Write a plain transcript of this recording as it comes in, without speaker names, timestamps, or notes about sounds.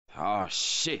Oh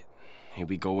shit! Here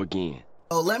we go again.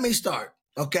 Oh, let me start.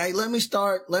 Okay, let me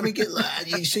start. Let me get.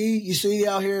 you see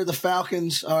out here the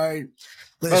Falcons. All right,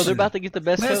 listen. Oh, they're about to get the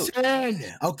best coach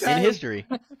okay, in history.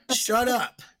 Shut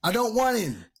up! I don't want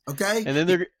him. Okay, and then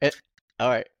they're all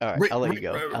right. I'll let you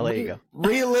go.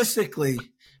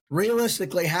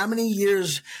 Realistically, how many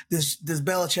years does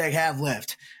Belichick have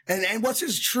left? And what's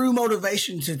his true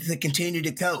motivation to continue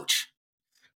to coach?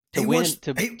 To win,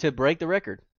 to break the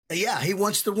record. Yeah, he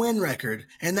wants the win record,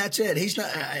 and that's it. He's not,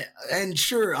 and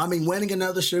sure, I mean, winning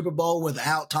another Super Bowl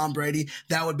without Tom Brady,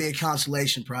 that would be a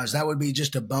consolation prize. That would be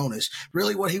just a bonus.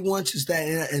 Really, what he wants is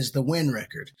the win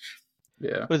record.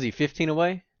 Yeah. Was he 15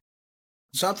 away?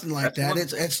 Something like that.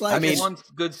 It's like, I mean, one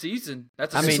good season.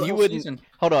 You wouldn't season.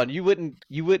 Hold on. You wouldn't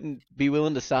be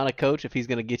willing to sign a coach if he's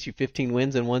going to get you 15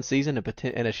 wins in one season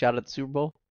and a shot at the Super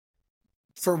Bowl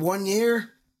for 1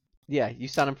 year. Yeah, you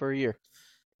sign him for a year.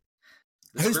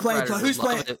 Who's playing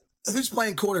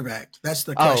quarterback? That's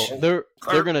the question. They're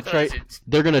gonna trade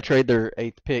their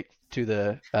 8th pick to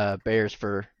the Bears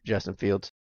for Justin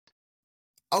Fields.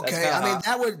 Okay, I mean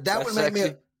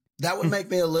that would make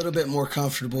me a little bit more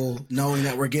comfortable knowing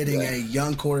that we're getting a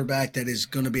young quarterback that is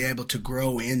going to be able to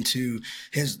grow into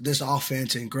this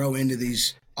offense and grow into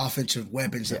these offensive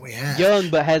weapons that we have.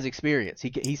 Young but has experience.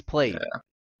 He's played. Yeah.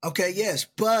 Okay, yes,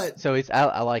 but so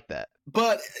I like that.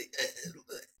 But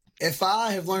if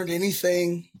I have learned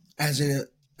anything as an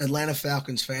Atlanta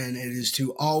Falcons fan, it is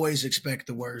to always expect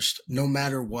the worst, no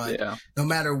matter what. Yeah. No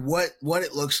matter what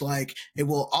it looks like, it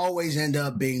will always end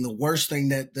up being the worst thing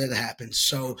that happens.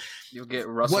 So you'll get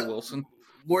Russell Wilson.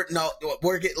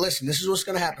 Listen, this is what's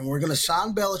going to happen. We're going to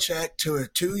sign Belichick to a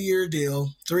 2-year deal,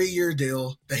 3-year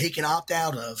deal that he can opt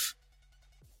out of.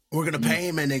 We're going to pay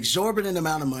him an exorbitant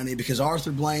amount of money because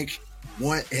Arthur Blank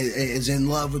is in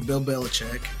love with Bill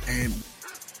Belichick. And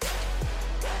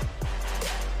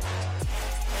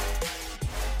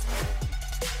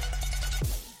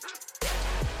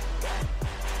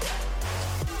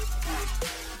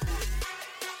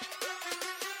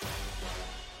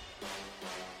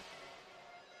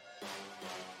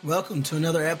welcome to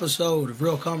another episode of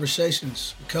Real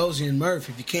Conversations with Cozy and Murph.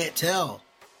 If you can't tell,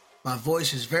 my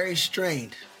voice is very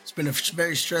strained. It's been a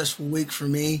very stressful week for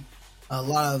me. A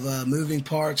lot of moving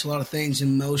parts, a lot of things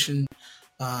in motion.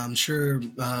 I'm sure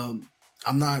I'm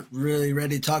not really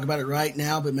ready to talk about it right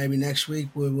now, but maybe next week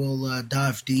we will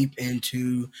dive deep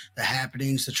into the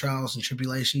happenings, the trials and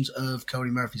tribulations of Cody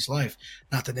Murphy's life.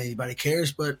 Not that anybody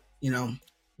cares, but,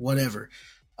 whatever.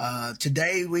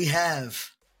 Today we have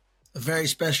a very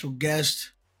special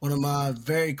guest, one of my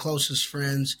very closest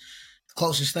friends, the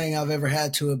closest thing I've ever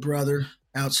had to a brother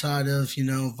outside of,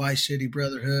 Vice City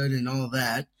Brotherhood and all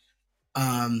that.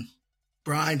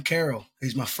 Bryan Carroll.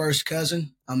 He's my first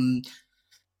cousin.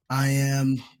 I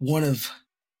am one of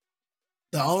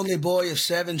the only boy of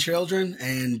 7 children,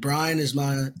 and Bryan is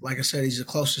like I said, he's the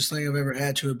closest thing I've ever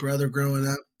had to a brother growing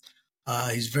up.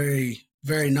 He's very,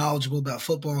 very knowledgeable about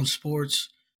football and sports.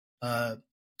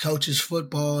 Coaches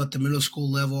football at the middle school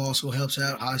level, also helps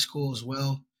out high school as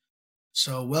well.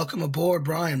 So welcome aboard,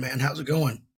 Bryan, man. How's it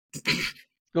going?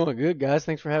 Going good, guys.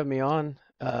 Thanks for having me on.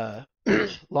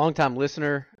 Long-time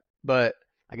listener, but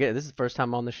I get it. This is the first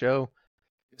time on the show.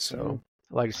 So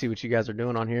I'd like to see what you guys are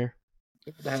doing on here.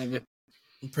 Good to have you.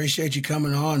 Appreciate you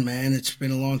coming on, man. It's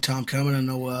been a long time coming. I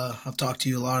know I've talked to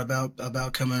you a lot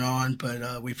about coming on,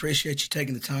 but we appreciate you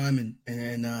taking the time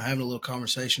and having a little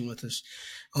conversation with us.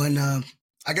 And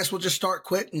I guess we'll just start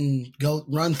quick and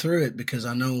run through it because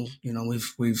I know,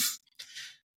 we've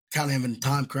kind of having a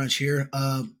time crunch here.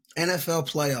 NFL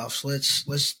playoffs.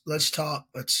 Let's talk.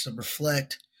 Let's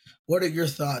reflect. What are your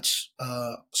thoughts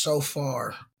so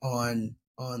far on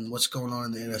what's going on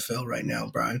in the NFL right now,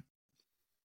 Bryan?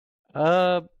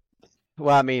 Well,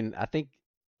 I mean, I think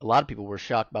a lot of people were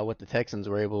shocked by what the Texans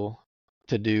were able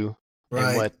to do, right,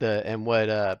 and what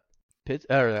the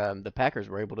Packers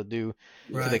were able to do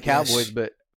to the Cowboys. Yes.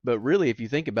 But really, if you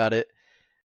think about it,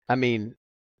 I mean,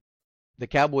 the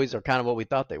Cowboys are kind of what we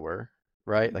thought they were,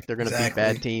 right? Like they're going to beat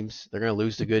bad teams, they're going to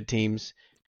lose to good teams.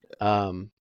 I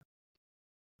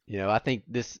think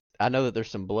I know that there's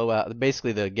some blowout.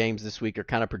 Basically, the games this week are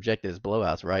kind of projected as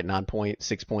blowouts, right? 9-point,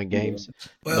 6-point games.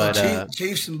 Well,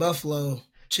 Chiefs and Buffalo.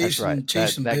 Chiefs and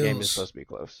Bills. That game is supposed to be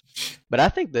close. But I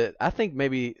think they're going to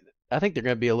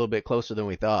be a little bit closer than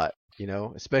we thought.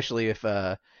 Especially if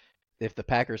the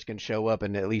Packers can show up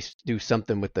and at least do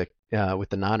something with the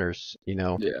Niners.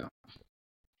 Yeah.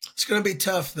 It's going to be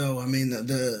tough, though. I mean,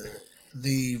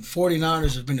 the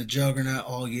 49ers have been a juggernaut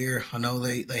all year. I know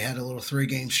they had a little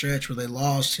 3-game stretch where they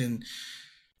lost, and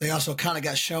they also kind of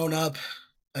got shown up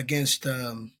against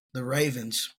the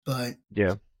Ravens. But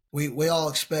yeah, we all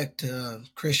expect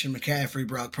Christian McCaffrey,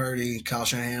 Brock Purdy, Kyle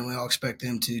Shanahan. We all expect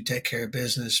them to take care of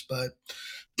business. But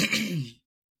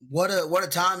what a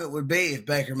time it would be if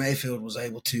Baker Mayfield was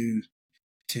able to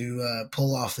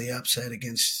pull off the upset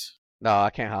against. No,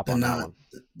 I can't hop on that one.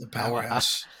 The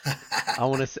powerhouse. I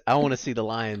want to see the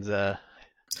Lions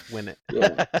win it.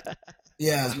 Yeah.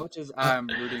 Yeah. As much as I'm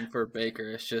rooting for Baker,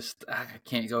 it's just I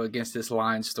can't go against this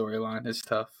Lions storyline. It's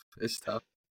tough. It's tough.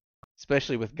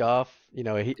 Especially with Goff, he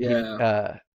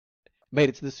made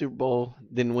it to the Super Bowl,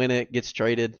 didn't win it, gets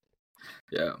traded.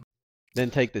 Yeah. Then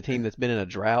take the team that's been in a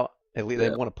drought. At least they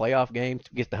won a playoff game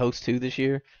to get to host 2 this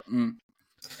year. Mm.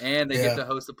 And they get to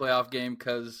host a playoff game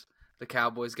because the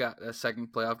Cowboys got a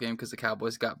second playoff game because the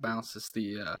Cowboys got bounced. It's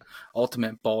the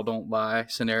ultimate ball don't lie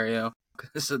scenario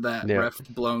because of that ref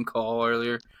blown call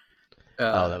earlier.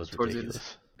 That was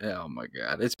ridiculous. Oh my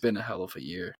God, it's been a hell of a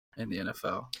year in the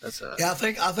NFL.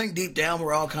 I think deep down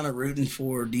we're all kind of rooting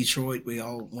for Detroit. We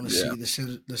all want to see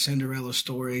the Cinderella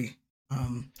story.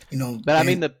 But I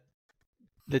mean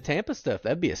the Tampa stuff,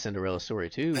 that'd be a Cinderella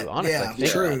story too. Honestly,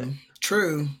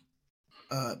 true.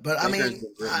 But I mean,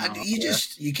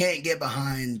 you can't get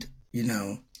behind.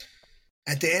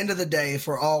 At the end of the day, if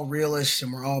we're all realists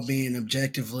and we're all being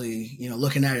objectively,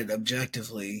 looking at it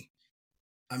objectively,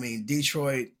 I mean,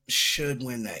 Detroit should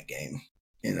win that game.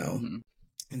 Mm-hmm.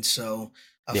 And so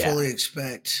I fully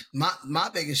expect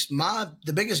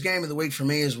the biggest game of the week for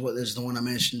me is the one I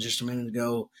mentioned just a minute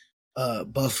ago,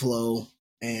 Buffalo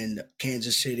and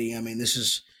Kansas City. I mean, this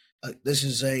is a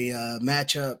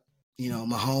matchup.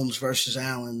 Mahomes versus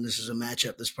Allen. This is a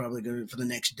matchup that's probably going to, for the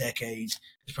next decade,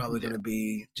 it's probably going to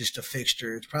be just a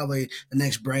fixture. It's probably the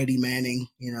next Brady Manning.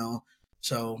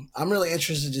 So I'm really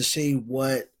interested to see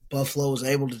what Buffalo is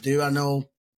able to do. I know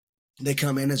they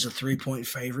come in as a 3-point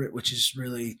favorite, which is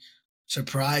really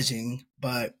surprising,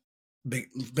 but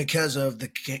because of the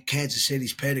Kansas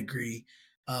City's pedigree,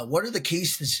 what are the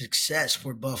keys to success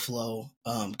for Buffalo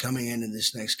coming into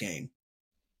this next game?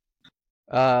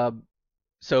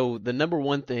 So the number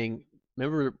one thing,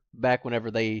 remember back whenever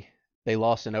they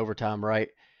lost in overtime, right?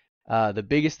 The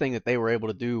biggest thing that they were able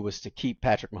to do was to keep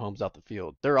Patrick Mahomes off the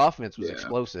field. Their offense was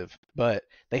explosive, but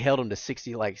they held him to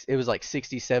 60,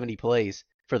 70 plays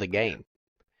for the game.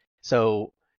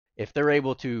 So if they're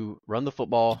able to run the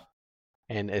football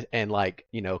and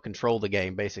control the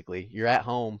game, basically, you're at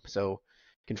home, so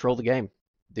control the game.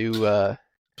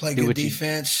 Play good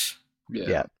defense.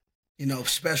 Yeah.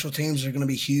 Special teams are going to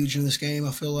be huge in this game.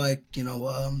 I feel like,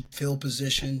 field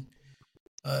position.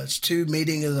 It's 2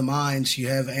 meeting of the minds. You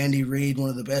have Andy Reid, one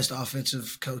of the best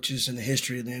offensive coaches in the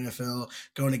history of the NFL,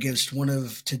 going against one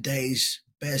of today's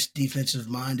best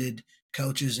defensive-minded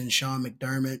coaches in Sean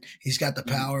McDermott. He's got the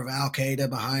power of Al-Qaeda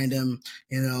behind him.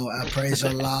 I praise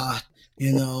Allah,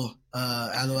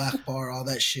 Allahu Akbar, all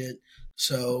that shit.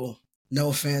 So no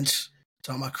offense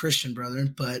to all my Christian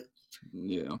brethren, but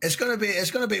it's gonna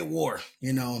be a war.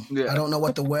 I don't know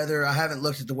what the weather. I haven't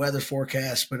looked at the weather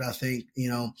forecast, but I think is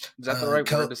that the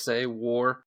right word to say?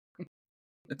 War.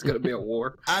 It's gonna be a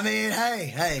war. I mean,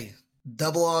 hey,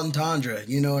 double entendre.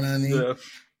 You know what I mean? Yeah.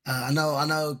 I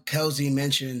know. Cozy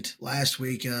mentioned last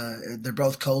week. They're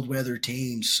both cold weather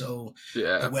teams, so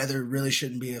the weather really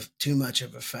shouldn't be too much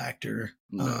of a factor.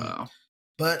 No.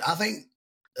 But I think.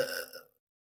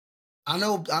 I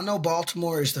know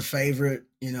Baltimore is the favorite,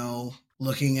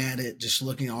 looking at it, just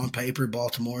looking on paper,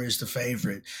 Baltimore is the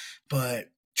favorite. But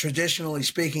traditionally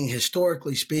speaking,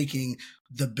 historically speaking,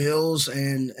 the Bills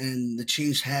and the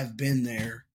Chiefs have been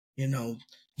there,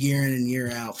 year in and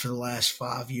year out for the last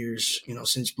 5 years,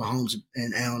 since Mahomes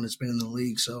and Allen has been in the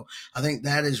league. So I think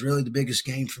that is really the biggest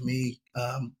game for me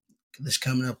this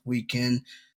coming up weekend.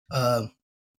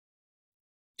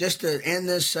 Just to end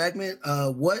this segment,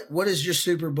 what is your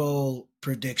Super Bowl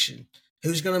prediction?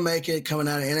 Who's going to make it coming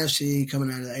out of NFC,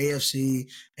 coming out of the AFC,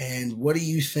 and what do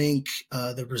you think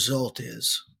the result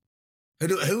is?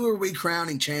 Who are we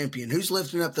crowning champion? Who's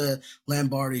lifting up the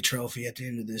Lombardi Trophy at the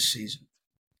end of this season?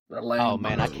 Oh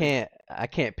man, I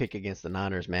can't pick against the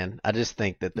Niners, man. I just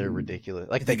think that they're ridiculous.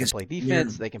 Like they can play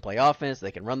defense, they can play offense,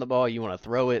 they can run the ball. You want to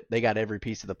throw it, they got every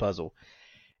piece of the puzzle.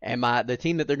 And the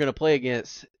team that they're going to play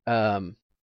against,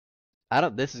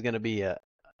 this is going to be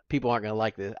people aren't going to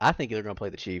like this. I think they're going to play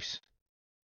the Chiefs.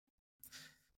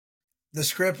 The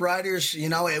script writers,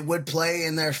 it would play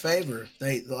in their favor.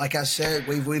 They, like I said,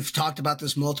 we've talked about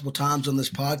this multiple times on this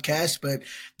podcast, but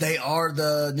they are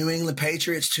the New England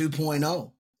Patriots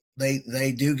 2.0.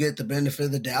 They do get the benefit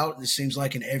of the doubt. It seems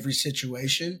like in every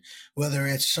situation, whether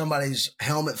it's somebody's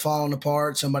helmet falling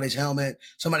apart, somebody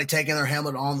taking their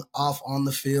helmet off on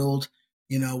the field,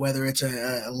 whether it's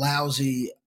a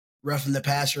lousy roughing the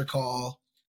passer call,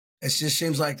 It just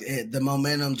seems like the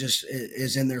momentum just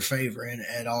is in their favor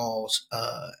at all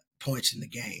points in the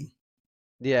game.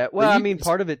 Yeah, well, I mean,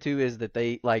 part of it too is that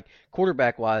they like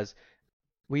quarterback wise,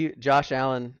 Josh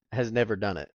Allen has never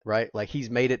done it, right? Like he's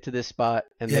made it to this spot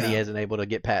and then he hasn't able to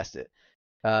get past it.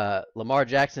 Lamar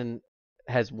Jackson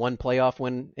has one playoff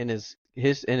win in his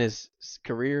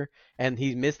career, and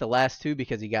he's missed the last two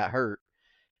because he got hurt.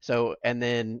 So, and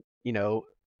then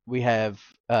we have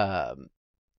then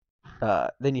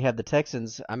you have the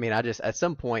Texans. I mean, at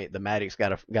some point the Magic's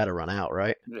got to run out,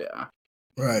 right? Yeah.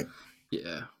 Right.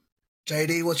 Yeah.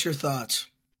 JD, what's your thoughts?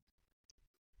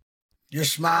 You're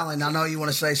smiling. I know you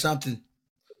want to say something.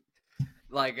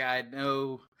 Like, I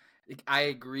know, I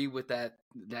agree with that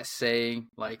saying.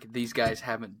 Like, these guys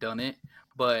haven't done it,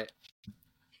 but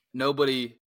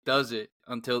nobody does it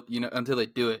until they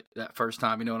do it that first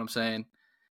time. You know what I'm saying?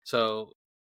 So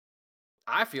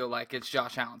I feel like it's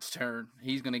Josh Allen's turn.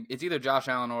 It's either Josh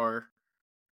Allen or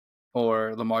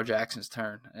Lamar Jackson's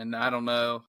turn. And I don't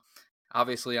know.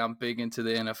 Obviously, I'm big into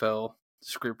the NFL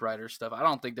scriptwriter stuff. I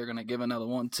don't think they're going to give another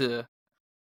one to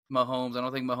Mahomes. I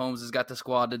don't think Mahomes has got the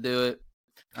squad to do it.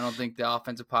 I don't think the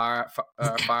offensive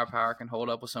firepower can hold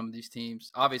up with some of these teams.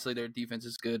 Obviously, their defense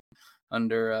is good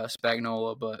under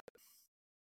Spagnuolo, but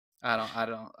I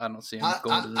don't see him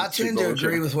going to the I tend to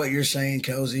agree with what you're saying,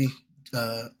 Cozy.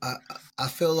 I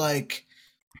feel like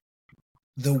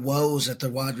the woes at the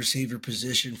wide receiver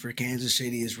position for Kansas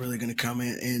City is really going to come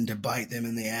in to bite them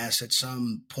in the ass at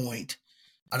some point.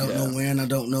 I don't know when, I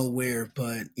don't know where,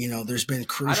 but there's been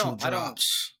crucial drops. I don't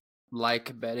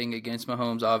like betting against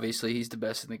Mahomes. Obviously, he's the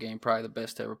best in the game, probably the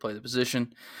best to ever play the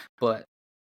position, but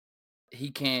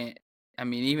he can't. I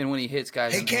mean, even when he hits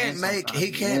guys, he can't make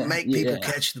people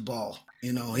catch the ball.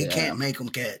 He can't make them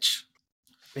catch.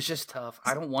 It's just tough.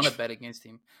 I don't want to bet against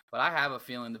him, but I have a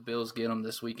feeling the Bills get him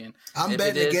this weekend. I'm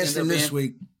betting against him this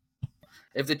week.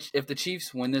 If the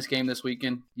Chiefs win this game this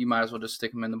weekend, you might as well just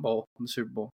stick them in the Super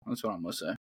Bowl. That's what I'm gonna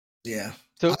say. Yeah,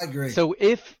 so I agree. So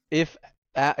if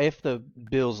the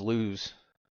Bills lose,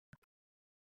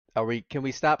 can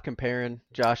we stop comparing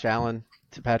Josh Allen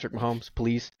to Patrick Mahomes,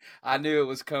 please? I knew it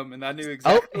was coming. I knew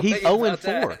exactly. Oh, he's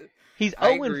 0-4. He's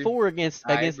 0-4 against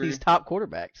these top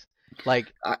quarterbacks.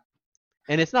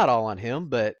 And it's not all on him,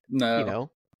 but you got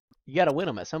to win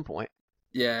them at some point.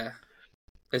 Yeah,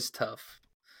 it's tough.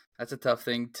 That's a tough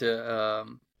thing to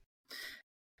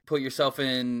put yourself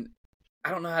in. I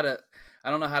don't know how to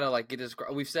like get this.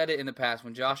 We've said it in the past.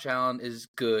 When Josh Allen is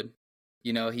good,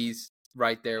 he's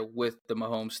right there with the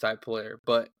Mahomes type player.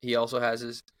 But he also has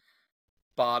his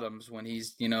bottoms when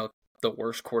he's the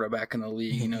worst quarterback in the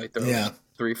league. He throws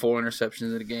 3-4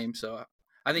 interceptions in a game. So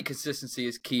I think consistency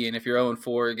is key. And if you're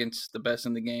 0-4 against the best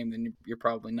in the game, then you're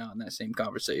probably not in that same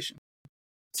conversation.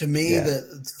 To me,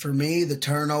 for me, the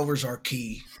turnovers are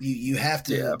key. You have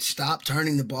to stop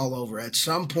turning the ball over at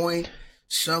some point.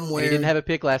 Somewhere. He didn't have a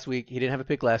pick last week.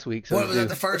 So what was that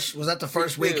the first? Was that the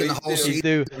first week in the whole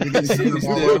season?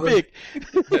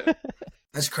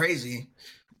 That's crazy.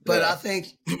 But I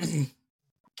think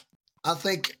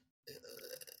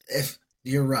if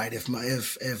you're right, if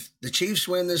the Chiefs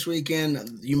win this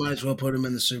weekend, you might as well put them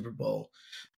in the Super Bowl.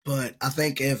 But I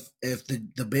think if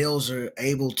the Bills are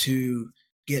able to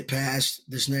get past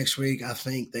this next week, I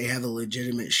think they have a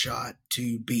legitimate shot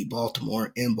to beat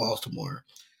Baltimore in Baltimore.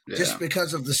 Yeah. Just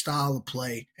because of the style of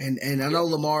play. And I know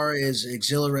Lamar is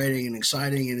exhilarating and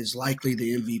exciting and is likely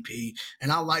the MVP.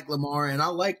 And I like Lamar, and I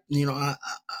like, I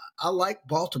like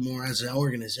Baltimore as an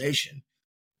organization.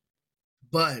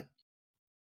 But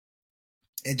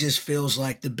it just feels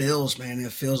like the Bills, man.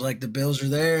 It feels like the Bills are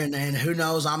there. And who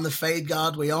knows? I'm the fade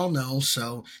god, we all know.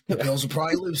 So the Bills will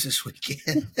probably lose this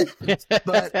weekend.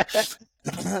 But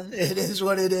it is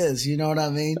what it is. You know what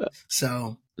I mean?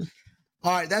 So...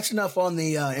 all right, that's enough on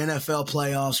the NFL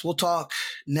playoffs. We'll talk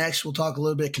next. We'll talk a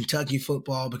little bit Kentucky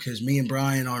football because me and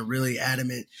Bryan are really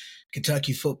adamant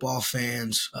Kentucky football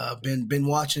fans. Been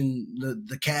watching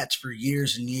the Cats for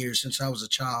years and years since I was a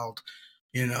child,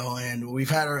 and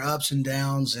we've had our ups and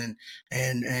downs, and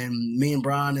me and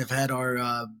Bryan have had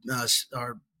our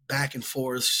back and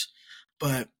forths.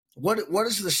 But what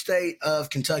is the state of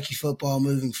Kentucky football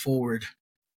moving forward?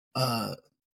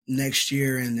 Next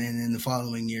year and in the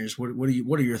following years, what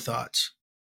are your thoughts?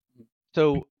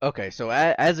 So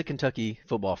as a Kentucky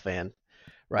football fan,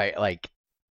 right? Like,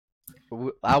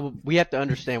 we have to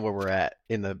understand where we're at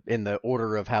in the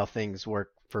order of how things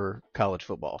work for college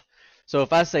football. So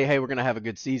if I say, hey, we're going to have a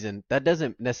good season, that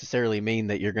doesn't necessarily mean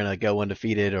that you're going to go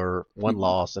undefeated or one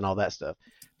loss and all that stuff.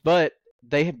 But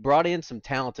they have brought in some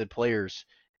talented players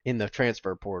in the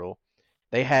transfer portal.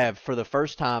 They have, for the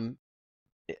first time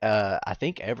I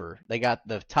think ever. They got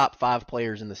the top 5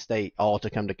 players in the state all to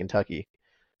come to Kentucky.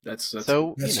 That's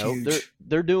huge.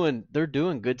 They're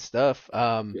doing good stuff.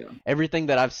 Everything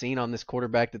that I've seen on this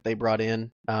quarterback that they brought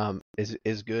in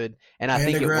is good, and I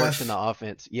think it works in the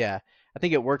offense. Yeah, I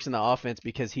think it works in the offense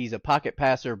because he's a pocket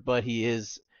passer, but he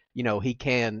is, he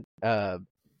can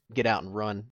get out and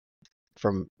run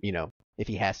from, if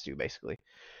he has to, basically.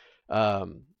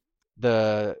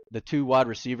 The 2 wide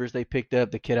receivers they picked up,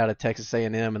 the kid out of Texas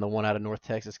A&M and the one out of North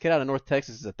Texas. Kid out of North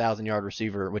Texas is a 1,000-yard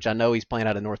receiver, which I know he's playing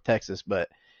out of North Texas, but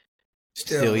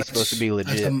still he's supposed to be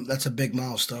legit. That's a big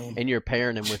milestone. And you're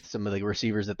pairing him with some of the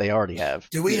receivers that they already have.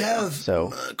 Do we have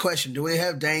question? Do we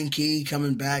have Dane Key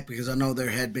coming back? Because I know there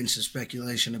had been some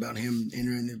speculation about him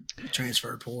entering the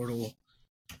transfer portal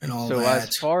and all that. So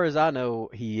as far as I know,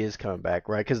 he is coming back,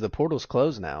 right? Because the portal's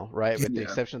closed now, right? With the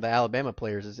exception of the Alabama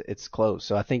players, it's closed.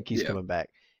 So I think he's coming back.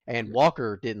 And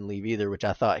Walker didn't leave either, which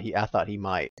I thought he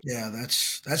might. Yeah,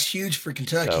 that's huge for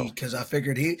Kentucky because I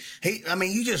figured he. I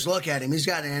mean, you just look at him; he's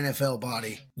got an NFL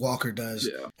body. Walker does,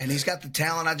 and he's got the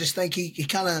talent. I just think he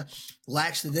kind of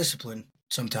lacks the discipline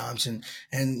sometimes, and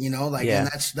and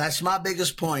that's my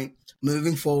biggest point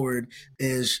moving forward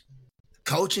is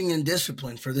coaching and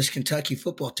discipline for this Kentucky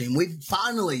football team. We've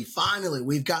finally,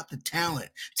 we've got the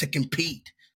talent to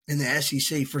compete in the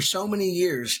SEC. For so many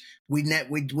years, we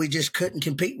just couldn't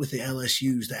compete with the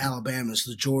LSUs, the Alabamas,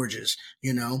 the Georgias.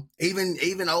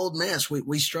 Even Ole Miss.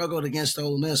 We struggled against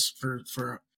Ole Miss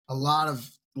for a lot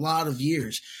of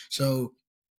years. So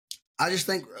I just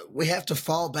think we have to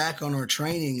fall back on our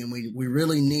training, and we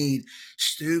really need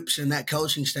Stoops and that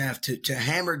coaching staff to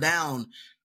hammer down.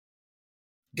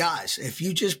 Guys, if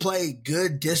you just play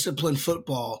good, disciplined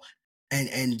football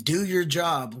and do your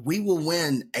job, we will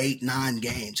win 8-9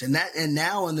 games. And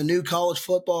now in the new college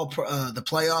football, the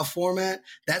playoff format,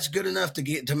 that's good enough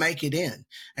to make it in.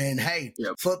 And hey,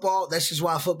 football, this is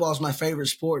why football is my favorite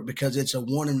sport, because it's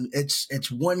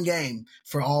one game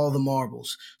for all the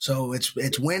marbles. So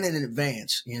it's winning in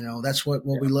advance. That's what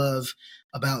we love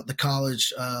about the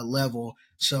college level.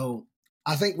 So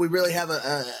I think we really have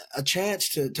a chance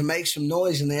to make some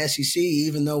noise in the SEC,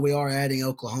 even though we are adding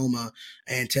Oklahoma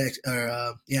and Texas.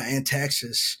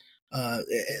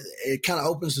 It kind of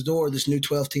opens the door. This new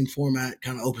 12-team format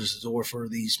kind of opens the door for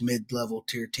these mid-level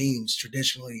tier teams,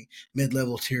 traditionally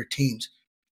mid-level tier teams.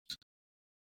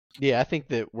 Yeah, I think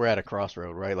that we're at a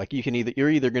crossroad, right? Like you're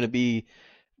either going to be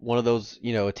one of those,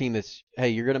 a team that's, hey,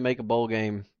 you're going to make a bowl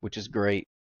game, which is great.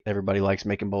 Everybody likes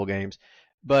making bowl games,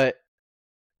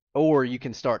 or you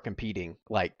can start competing,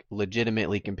 like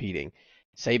legitimately competing.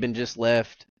 Saban just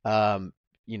left.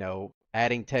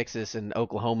 Adding Texas and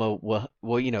Oklahoma,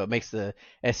 it makes the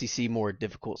SEC more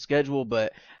difficult schedule.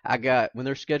 But when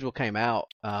their schedule came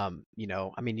out, you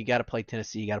got to play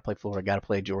Tennessee, you got to play Florida, got to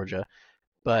play Georgia.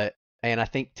 And I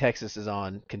think Texas is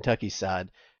on Kentucky's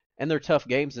side, and they're tough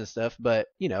games and stuff. But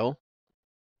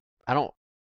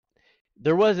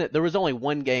There was only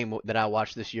one game that I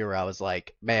watched this year where I was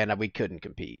like, man, we couldn't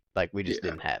compete. Like, we just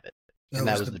didn't have it. And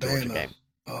that was the Georgia game.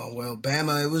 Oh, well,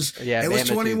 Bama, it was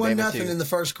 21-0 in the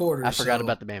first quarter. I forgot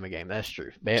about the Bama game. That's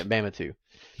true. Bama too.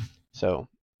 So,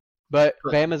 but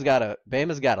Bama's got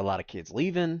a lot of kids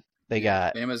leaving.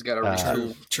 Bama's got a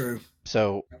retool. True.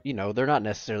 So, they're not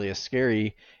necessarily as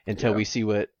scary until we see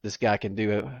what this guy can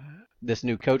do. This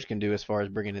new coach can do as far as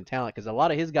bringing in talent, because a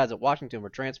lot of his guys at Washington were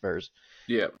transfers.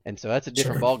 Yeah. And so that's a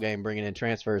different ball game, bringing in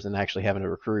transfers and actually having to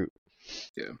recruit.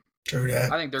 Yeah. True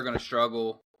that. I think they're going to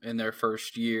struggle in their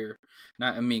first year.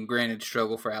 Granted,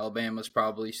 struggle for Alabama is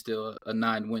probably still a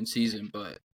 9-win season,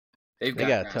 but they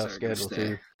got a tough schedule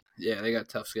too. Yeah, they got a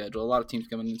tough schedule. A lot of teams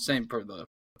coming in. Same for the,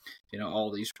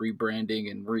 all these rebranding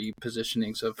and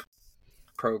repositionings of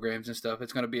programs and stuff.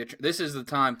 It's going to be this is the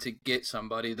time to get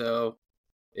somebody, though.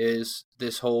 Is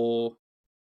this whole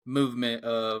movement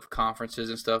of conferences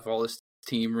and stuff, all this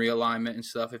team realignment and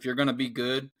stuff. If you're going to be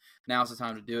good, now's the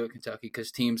time to do it, Kentucky,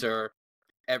 because teams are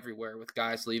everywhere with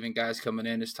guys leaving, guys coming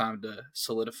in. It's time to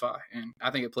solidify. And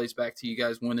I think it plays back to you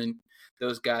guys winning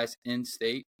those guys in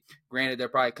state. Granted, they're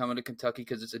probably coming to Kentucky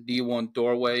because it's a D1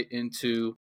 doorway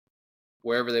into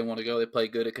wherever they want to go. They play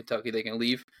good at Kentucky, they can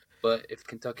leave. But if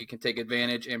Kentucky can take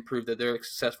advantage and prove that they're a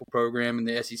successful program in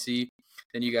the SEC,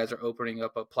 then you guys are opening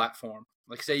up a platform.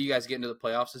 Like, say you guys get into the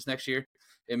playoffs this next year,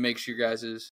 it makes your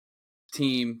guys'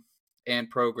 team and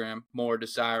program more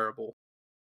desirable.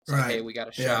 It's like, hey, we got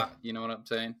a shot. You know what I'm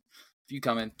saying? If you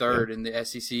come in third in the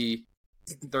SEC,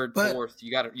 fourth,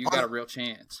 you got a real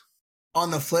chance.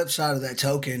 On the flip side of that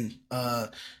token,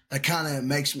 that kind of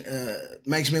makes me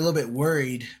a little bit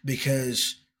worried,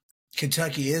 because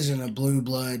Kentucky isn't a blue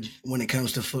blood when it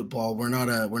comes to football. We're not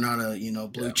a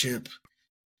blue chip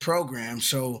program.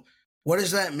 So what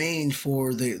does that mean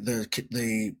for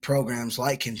the programs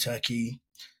like Kentucky?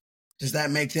 Does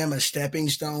that make them a stepping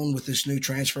stone with this new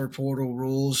transfer portal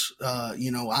rules?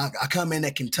 I come in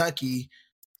at Kentucky,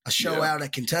 I show out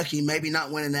at Kentucky, maybe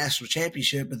not win a national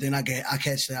championship, but then I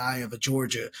catch the eye of a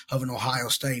Georgia, of an Ohio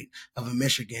State, of a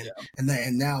Michigan,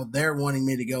 and now they're wanting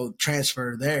me to go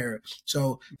transfer there.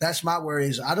 So that's my worry.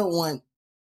 Is I don't want,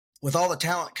 with all the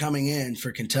talent coming in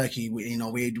for Kentucky, we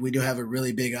do have a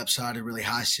really big upside, a really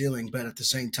high ceiling, but at the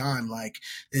same time, like,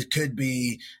 it could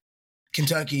be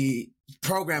Kentucky.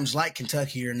 Programs like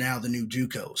Kentucky are now the new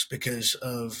JUCOs because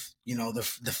of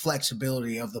the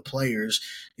flexibility of the players.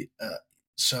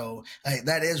 So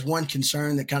that is one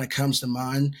concern that kind of comes to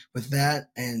mind with that,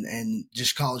 and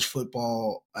just college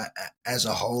football as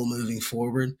a whole moving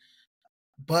forward.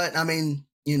 But I mean,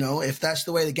 if that's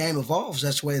the way the game evolves,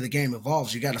 that's the way the game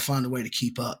evolves. You got to find a way to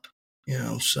keep up.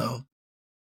 So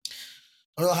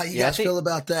I don't know how you guys feel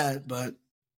about that, but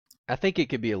I think it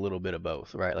could be a little bit of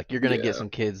both, right? Like, you're going to get some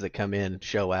kids that come in,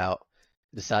 show out,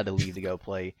 decide to leave to go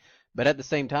play. But at the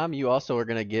same time, you also are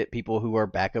going to get people who are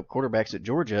backup quarterbacks at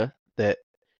Georgia that,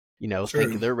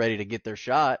 think they're ready to get their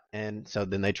shot, and so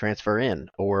then they transfer in,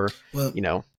 or. Well,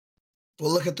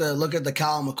 look at the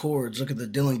Kyle McCords, look at the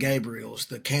Dylan Gabriels,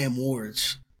 the Cam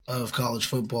Wards of college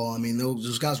football. I mean,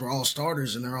 those guys were all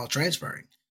starters, and they're all transferring.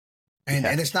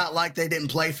 And it's not like they didn't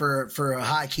play for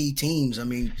high key teams. I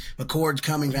mean, McCord's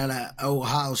coming out of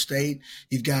Ohio State.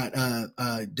 You've got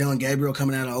Dylan Gabriel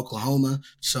coming out of Oklahoma.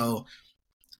 So,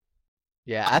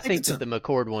 yeah, I think that the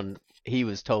McCord one, he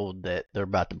was told that they're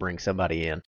about to bring somebody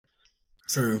in.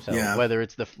 True. So whether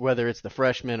it's the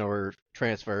freshman or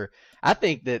transfer, I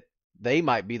think that they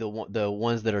might be the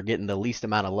ones that are getting the least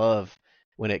amount of love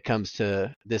when it comes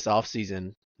to this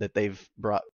offseason, that they've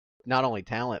brought. Not only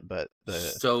talent, but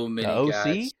the OC,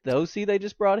 guys. The OC they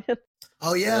just brought in.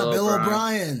 Oh yeah, Bill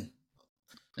O'Brien.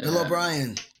 Bill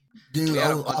O'Brien, dude,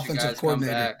 offensive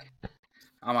coordinator.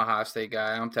 I'm a Ohio State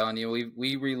guy. I'm telling you,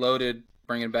 we reloaded,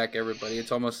 bringing back everybody.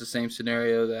 It's almost the same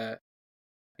scenario that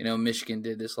Michigan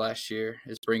did this last year.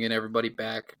 Is bringing everybody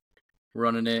back,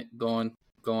 running it, going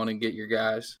and get your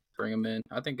guys, bring them in.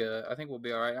 I think we'll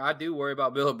be all right. I do worry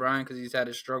about Bill O'Brien because he's had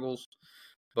his struggles,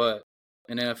 but.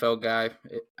 An NFL guy,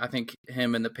 I think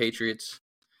him and the Patriots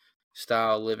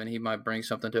style of living, he might bring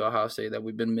something to Ohio State that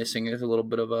we've been missing. Is a little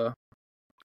bit of a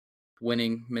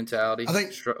winning mentality. I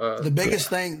think the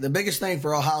biggest thing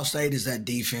for Ohio State is that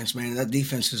defense, man. That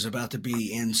defense is about to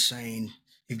be insane.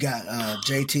 You've got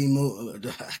JT.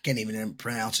 I can't even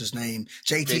pronounce his name.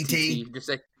 JTT. Just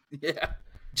say, yeah.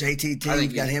 JTT,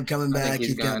 you've got him coming back.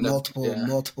 You've got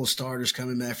multiple starters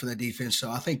coming back for that defense.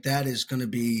 So I think that is going to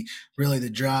be really the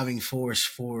driving force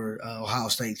for Ohio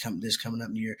State this coming up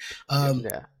in the year.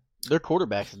 Their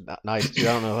quarterback's nice too.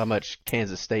 I don't know how much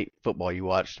Kansas State football you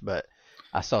watched, but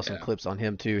I saw some clips on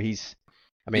him too. He's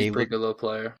a pretty good little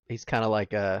player. He's kind of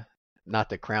like not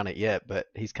to crown it yet, but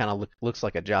he's kind of looks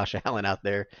like a Josh Allen out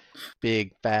there.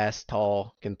 Big, fast,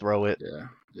 tall, can throw it.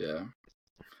 Yeah.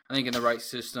 I think in the right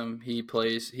system, he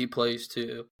plays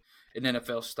to an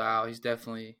NFL style. He's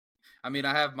definitely. I mean,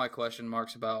 I have my question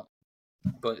marks about,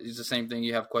 but it's the same thing.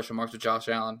 You have question marks with Josh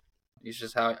Allen. He's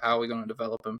just how are we going to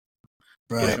develop him,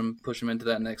 push him into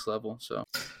that next level. So,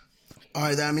 all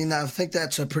right. I mean, I think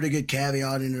that's a pretty good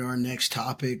caveat into our next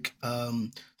topic.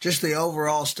 Just the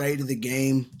overall state of the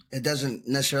game. It doesn't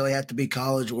necessarily have to be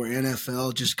college or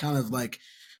NFL. Just kind of like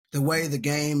the way the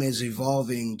game is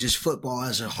evolving. Just football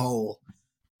as a whole.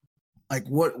 Like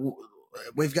what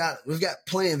we've got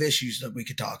plenty of issues that we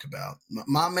could talk about.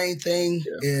 My main thing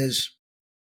is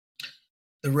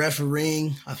the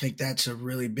refereeing. I think that's a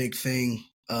really big thing.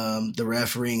 The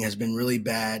refereeing has been really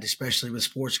bad, especially with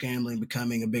sports gambling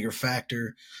becoming a bigger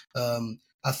factor.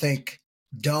 I think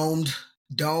domed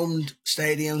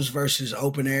stadiums versus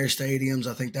open air stadiums.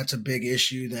 I think that's a big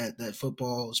issue that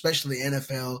football, especially the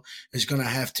NFL, is going to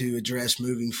have to address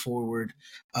moving forward.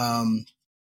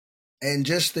 And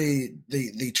just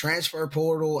the transfer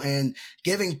portal and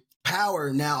giving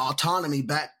power now, autonomy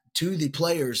back to the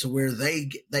players, to where they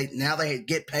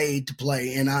get paid to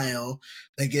play NIL.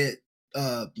 They get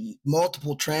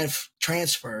multiple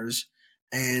transfers,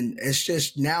 and it's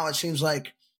just now it seems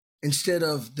like instead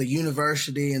of the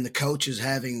university and the coaches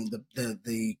having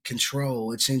the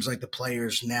control, it seems like the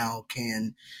players now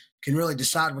can really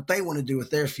decide what they want to do with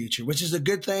their future, which is a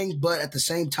good thing. But at the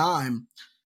same time,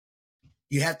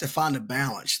 you have to find a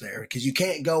balance there, because you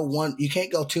can't go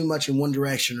too much in one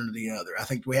direction or the other. I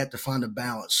think we have to find a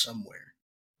balance somewhere.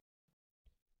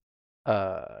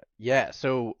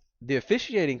 So the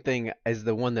officiating thing is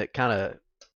the one that kind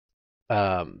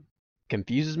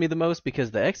confuses me the most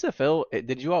because the XFL.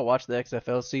 Did you all watch the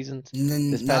XFL seasons?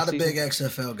 Not a big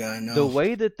XFL guy. No. The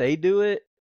way that they do it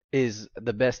is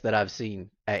the best that I've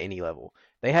seen at any level.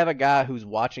 They have a guy who's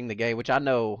watching the game, which I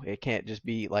know it can't just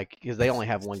be like because they only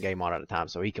have one game on at a time,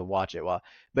 so he can watch it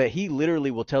but he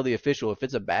literally will tell the official if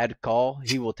it's a bad call,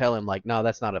 he will tell him like, no,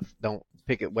 that's not don't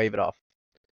pick it, wave it off.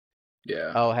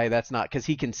 Yeah. Oh, hey, that's not, because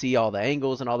he can see all the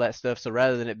angles and all that stuff. So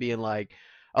rather than it being like,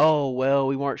 oh, well,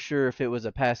 we weren't sure if it was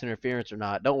a pass interference or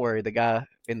not, don't worry, the guy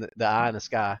in the eye in the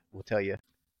sky will tell you.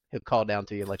 He'll call down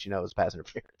to you and let you know it was pass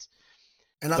interference.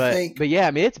 And but yeah,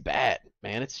 I mean, it's bad,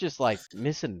 man. It's just like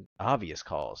missing obvious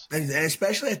calls, and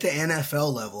especially at the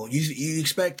NFL level. You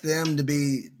expect them to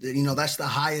be, that's the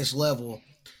highest level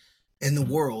in the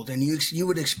world, and you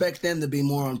would expect them to be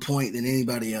more on point than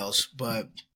anybody else. But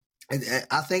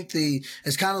I think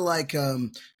it's kind of like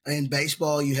in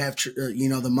baseball, you have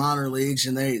the minor leagues,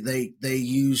 and they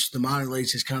use the minor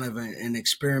leagues as kind of an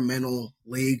experimental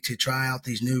league to try out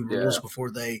these new rules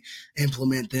before they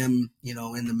implement them,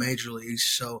 in the major leagues.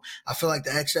 So I feel like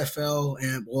the XFL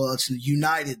it's the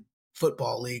United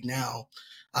Football League now.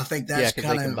 I think that's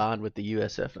because they combined with the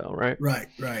USFL, right?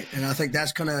 Right, and I think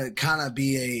that's gonna kind of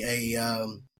be a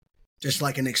just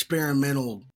like an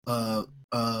experimental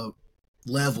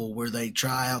level where they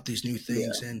try out these new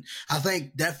things. And I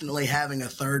think definitely having a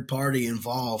third party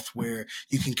involved where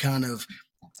you can kind of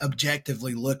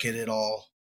objectively look at it all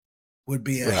would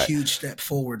be a huge step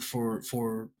forward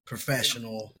for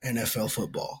professional NFL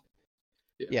football.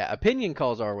 Yeah, opinion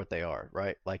calls are what they are,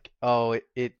 right? Like, oh,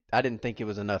 I didn't think it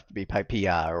was enough to be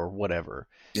PI or whatever.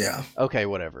 Yeah. Okay,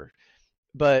 whatever.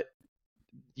 But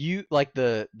you like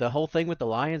the whole thing with the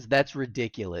Lions, that's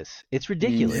ridiculous. It's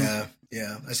ridiculous.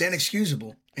 Yeah. It's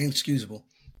inexcusable.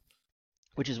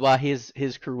 Which is why his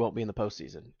crew won't be in the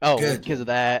postseason. Oh, because of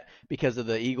that, because of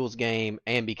the Eagles game,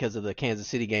 and because of the Kansas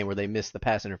City game where they missed the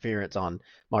pass interference on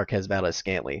Marquez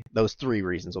Valdes-Scantling. Those three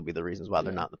reasons will be the reasons why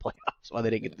they're not in the playoffs, why they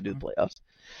didn't get to do the playoffs.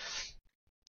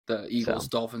 The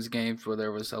Eagles-Dolphins games where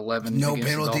there was 11 no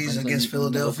penalties against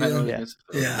Philadelphia.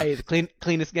 Yeah. Hey, the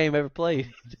cleanest game ever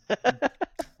played.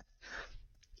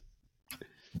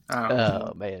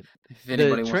 Oh man! If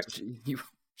anybody wants to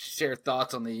share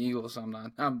thoughts on the Eagles, I'm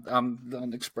not. I'm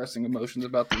done expressing emotions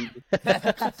about the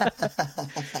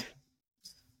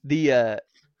Eagles.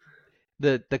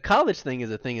 The college thing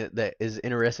is a thing that is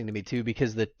interesting to me too,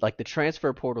 because the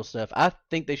transfer portal stuff. I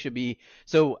think they should be.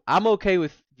 So I'm okay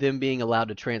with them being allowed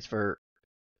to transfer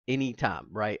anytime,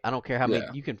 right? I don't care how many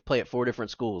you can play at 4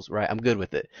 different schools, right? I'm good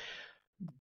with it.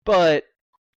 But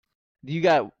you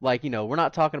got we're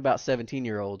not talking about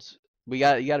 17-year-olds. You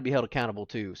got to be held accountable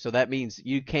too. So that means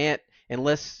you can't,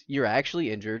 unless you're actually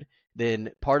injured,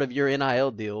 then part of your NIL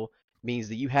deal means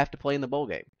that you have to play in the bowl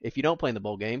game. If you don't play in the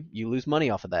bowl game, you lose money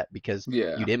off of that because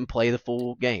you didn't play the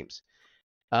full games.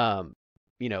 There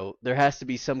has to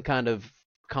be some kind of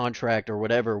contract or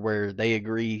whatever where they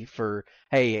agree for,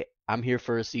 hey, I'm here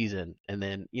for a season, and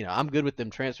then I'm good with them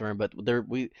transferring, but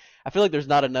I feel like there's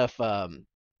not enough.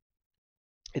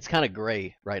 It's kind of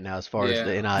gray right now as far as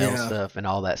the NIL stuff and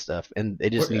all that stuff, and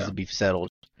it just needs to be settled.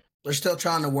 They're still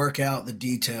trying to work out the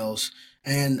details,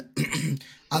 and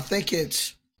I think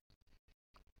it's,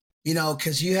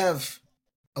 because you have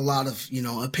a lot of,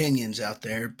 opinions out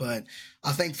there, but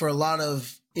I think for a lot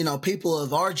of, people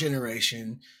of our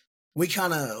generation,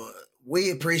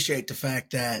 we appreciate the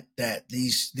fact that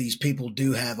these people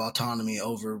do have autonomy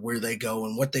over where they go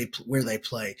and where they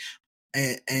play.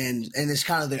 And it's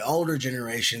kind of the older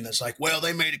generation that's like, well,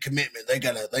 they made a commitment. They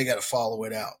gotta follow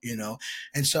it out,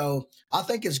 And so I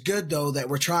think it's good though that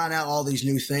we're trying out all these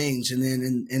new things, and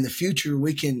then in the future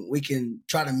we can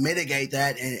try to mitigate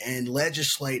that and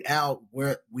legislate out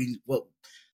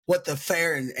what the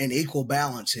fair and equal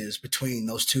balance is between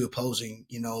those two opposing,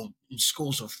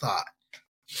 schools of thought.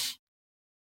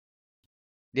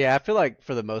 Yeah, I feel like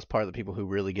for the most part, the people who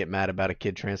really get mad about a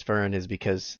kid transferring is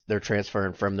because they're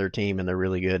transferring from their team and they're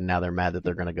really good, and now they're mad that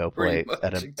they're going to go play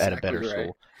at a better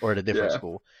school or at a different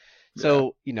school.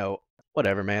 So,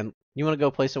 whatever, man. You want to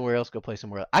go play somewhere else, go play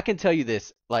somewhere else. I can tell you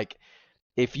this,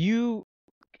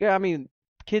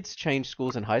 kids change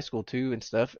schools in high school too and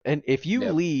stuff. And if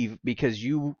you leave because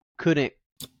you couldn't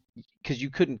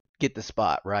get the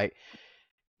spot, right?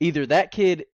 Either that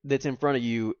kid that's in front of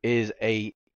you is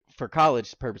for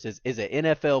college purposes, is an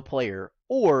NFL player,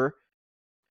 or,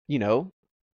 you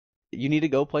need to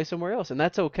go play somewhere else, and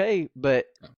that's okay. But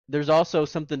there's also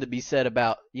something to be said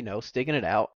about, sticking it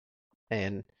out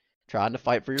and trying to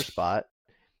fight for your spot.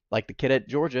 Like the kid at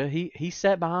Georgia, he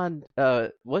sat behind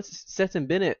Stetson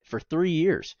Bennett for 3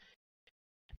 years.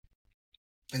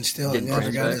 And still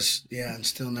never got his, and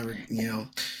still never,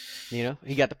 You know,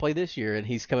 he got to play this year, and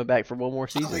he's coming back for one more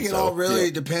season. I think it all really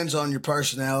depends on your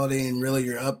personality and really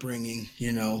your upbringing,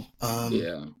 you know.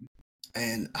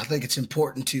 And I think it's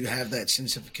important to have that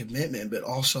sense of commitment, but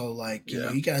also, like, you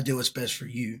know, you got to do what's best for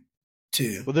you,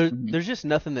 too. Well, there's just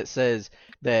nothing that says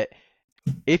that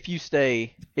if you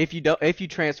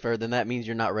transfer, then that means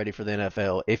you're not ready for the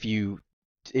NFL. If you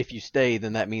stay,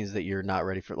 then that means that you're not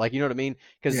ready for, like, you know what I mean?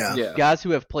 Because guys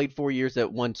who have played 4 years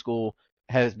at one school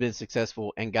has been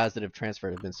successful, and guys that have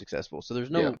transferred have been successful. So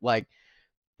there's no like,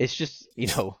 it's just, you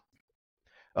know,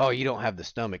 oh, you don't have the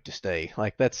stomach to stay.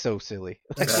 Like, that's so silly.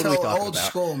 That's what so are we talking old about?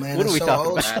 school, man. What are we so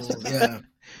talking old about? School. Yeah.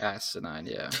 Asinine,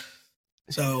 yeah.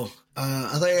 So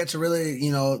I think it's a really,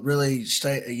 you know,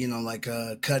 like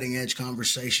a cutting edge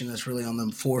conversation that's really on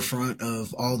the forefront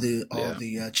of all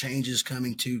the changes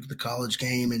coming to the college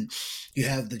game, and you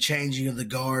have the changing of the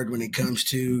guard when it comes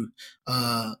to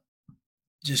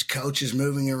just coaches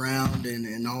moving around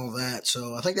and all that.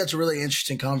 So I think that's a really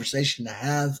interesting conversation to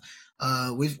have.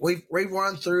 We've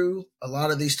run through a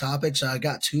lot of these topics. I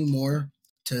got two more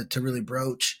to really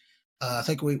broach. I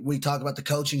think we talk about the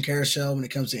coaching carousel when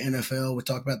it comes to NFL. We'll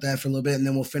talk about that for a little bit, and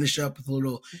then we'll finish up with a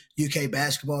little UK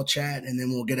basketball chat, and then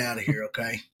we'll get out of here,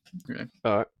 okay? Okay.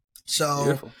 All right.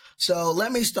 So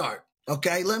let me start,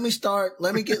 okay? Let me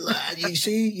get – you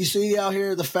see out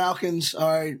here the Falcons, all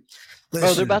right?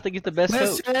 Listen, they're about to get the best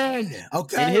coach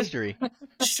okay? in history.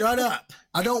 Shut up.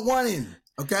 I don't want him,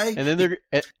 okay? And then they're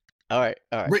 – all right.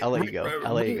 I'll let you go.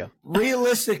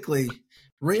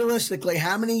 Realistically,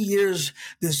 how many years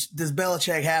does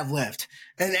Belichick have left?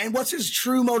 And what's his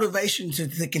true motivation to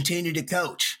continue to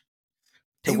coach?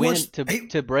 To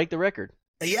break the record.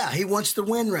 Yeah, he wants the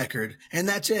win record, and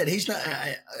that's it. He's not,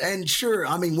 and sure,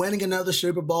 I mean, winning another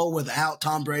Super Bowl without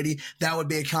Tom Brady, that would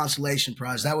be a consolation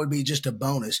prize. That would be just a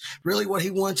bonus. Really, what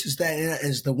he wants is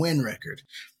the win record.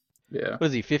 Yeah. What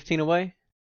is he, 15 away?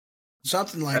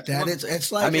 Something like that.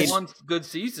 It's like, I mean, one good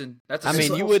season.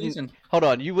 You wouldn't season. Hold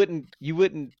on. You wouldn't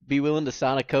be willing to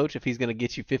sign a coach if he's going to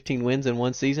get you 15 wins in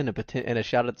one season and a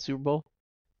shot at the Super Bowl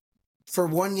for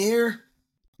 1 year.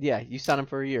 Yeah, you sign him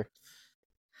for a year.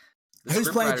 Who's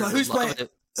playing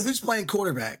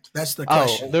quarterback? That's the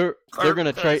question. They're going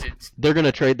to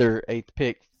trade their 8th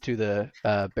pick to the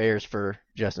Bears for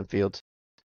Justin Fields.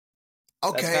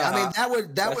 Okay, I mean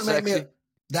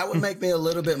that would make me a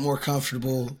little bit more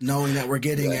comfortable knowing that we're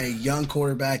getting a young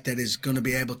quarterback that is going to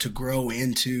be able to grow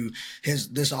into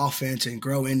this offense and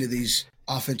grow into these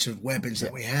offensive weapons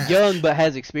that we have. Young but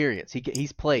has experience.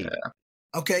 He's played.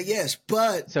 Yeah. Okay, yes,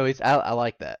 but so I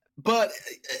like that. But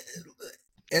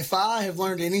if I have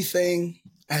learned anything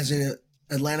as an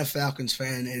Atlanta Falcons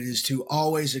fan, it is to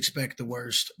always expect the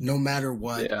worst, no matter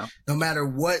what. Yeah. No matter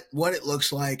what it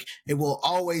looks like, it will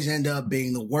always end up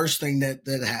being the worst thing that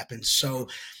happens. So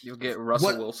you'll get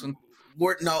Russell Wilson.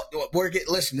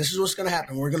 Listen, this is what's going to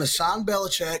happen. We're going to sign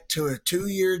Belichick to a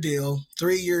 2-year deal,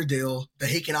 3-year deal that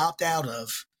he can opt out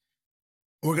of.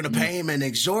 We're going to pay him an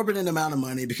exorbitant amount of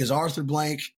money because Arthur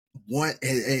Blank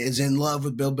is in love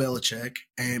with Bill Belichick,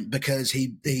 and because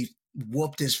he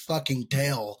whooped his fucking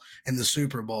tail in the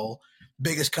Super Bowl,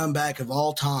 biggest comeback of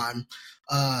all time.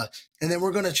 And then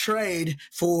we're going to trade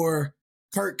for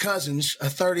Kirk Cousins, a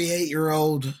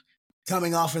 38-year-old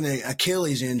coming off an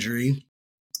Achilles injury.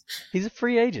 He's a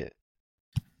free agent.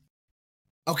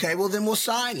 Okay, well then we'll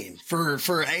sign him for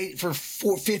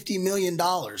 $50 million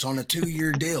on a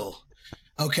 2-year deal.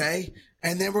 Okay.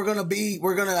 And then we're going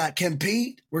to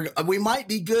compete. We might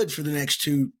be good for the next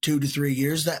two to 3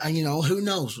 years. That, you know, who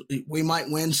knows? We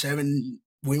might win 15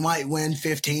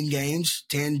 games,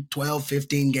 10, 12,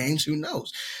 15 games. Who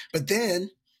knows? But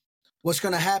then what's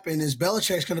going to happen is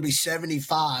Belichick's going to be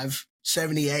 75,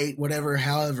 78,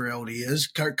 however old he is.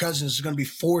 Kirk Cousins is going to be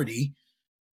 40.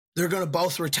 They're going to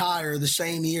both retire the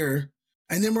same year.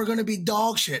 And then we're going to be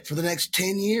dog shit for the next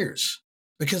 10 years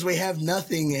because we have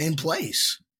nothing in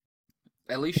place.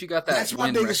 At least you got that. That's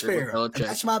my biggest fear.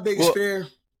 That's my biggest fear.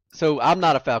 So I'm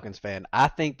not a Falcons fan. I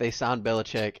think they signed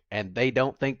Belichick, and they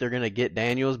don't think they're going to get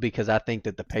Daniels because I think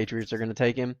that the Patriots are going to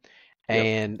take him,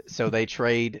 and so they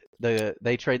trade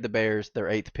the Bears their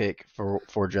 8th pick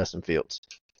for Justin Fields.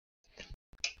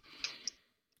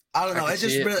 I don't know.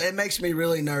 It makes me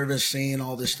really nervous seeing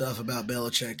all this stuff about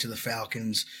Belichick to the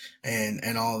Falcons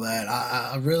and all that.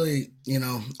 I really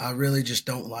just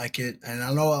don't like it. And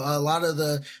I know a lot of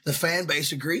the fan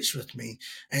base agrees with me.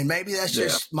 And maybe that's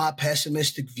just my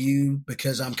pessimistic view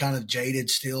because I'm kind of jaded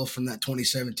still from that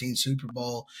 2017 Super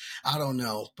Bowl. I don't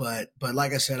know. But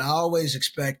like I said, I always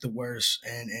expect the worst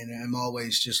and I'm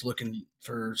always just looking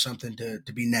for something to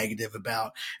be negative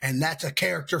about. And that's a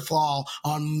character flaw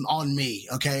on me.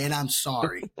 Okay. And I'm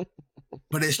sorry.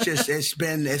 But it's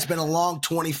been a long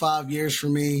 25 years for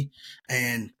me,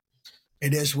 and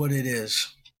it is what it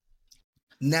is.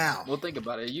 Now, well, think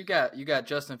about it. You got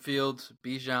Justin Fields,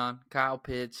 Bijan, Kyle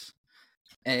Pitts,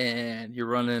 and you're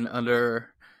running under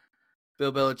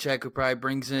Bill Belichick, who probably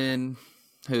brings in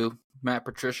Matt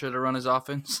Patricia to run his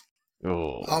offense.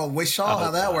 Oh, we saw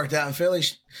how that worked out in Philly.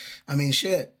 I mean,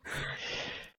 shit.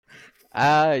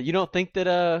 You don't think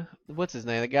that what's his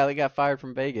name? The guy that got fired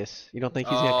from Vegas. You don't think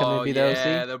he's gonna come in and be the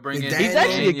OC? They'll bring in He's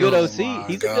actually a good OC. Oh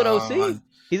He's a good OC.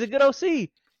 He's a good OC.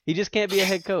 He just can't be a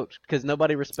head coach because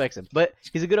nobody respects him. But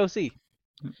he's a good OC.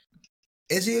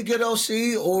 Is he a good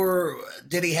OC, or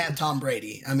did he have Tom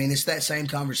Brady? I mean, it's that same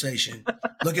conversation.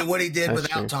 Look at what he did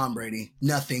without Tom Brady.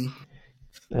 Nothing.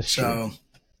 That's true.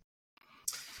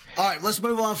 All right, let's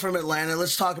move on from Atlanta.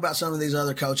 Let's talk about some of these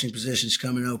other coaching positions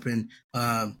coming open.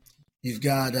 You've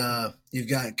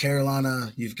got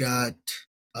Carolina. You've got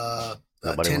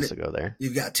nobody wants to go there.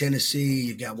 You've got Tennessee.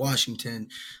 You've got Washington.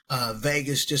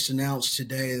 Vegas just announced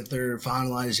today that they're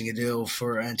finalizing a deal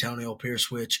for Antonio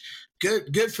Pierce, which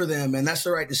good for them, and that's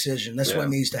the right decision. That's what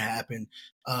needs to happen.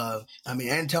 I mean,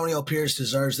 Antonio Pierce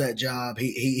deserves that job.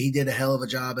 He did a hell of a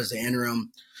job as the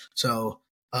interim. So.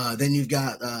 Then you've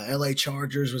got L.A.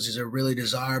 Chargers, which is a really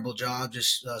desirable job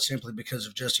just simply because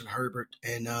of Justin Herbert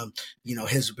and,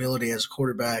 his ability as a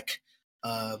quarterback.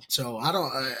 So I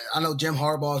know Jim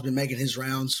Harbaugh has been making his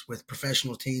rounds with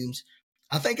professional teams.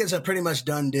 I think it's a pretty much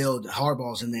done deal.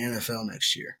 Harbaugh's in the NFL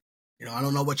next year. I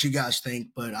don't know what you guys think,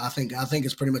 but I think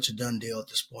it's pretty much a done deal at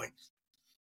this point.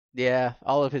 Yeah,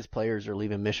 all of his players are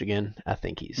leaving Michigan. I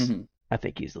think he's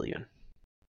leaving.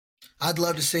 I'd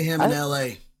love to see him in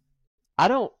L.A.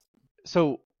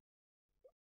 So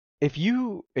if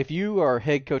you are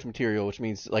head coach material, which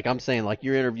means like I'm saying, like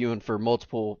you're interviewing for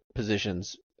multiple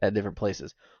positions at different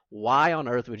places, why on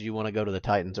earth would you want to go to the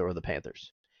Titans or the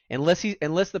Panthers? Unless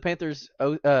the Panthers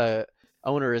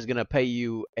owner is going to pay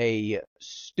you a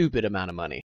stupid amount of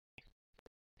money.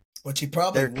 Which he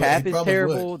probably their cap is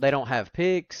terrible. Would. They don't have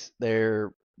picks.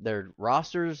 Their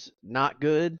roster's not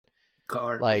good.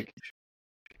 Garbage. Like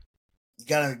you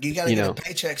gotta get a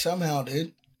paycheck somehow,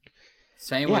 dude.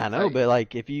 Same. Yeah, I know, but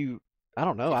like I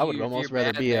don't know. I would almost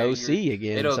rather be an OC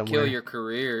again. It'll somewhere. kill your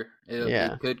career.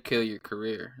 It could kill your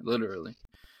career, literally.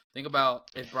 Think about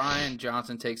if Bryan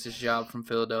Johnson takes his job from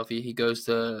Philadelphia, he goes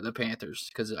to the Panthers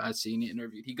because I've seen it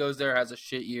interviewed. He goes there, has a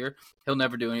shit year. He'll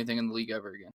never do anything in the league ever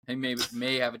again. He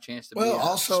may have a chance to. Well,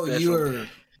 also you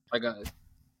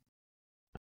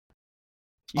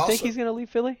think he's gonna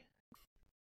leave Philly?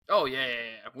 Oh, yeah.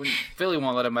 Philly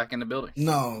won't let him back in the building.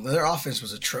 No, their offense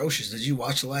was atrocious. Did you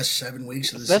watch the last 7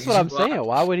 weeks of the season? That's what I'm saying.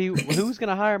 Why would he? Who's going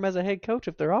to hire him as a head coach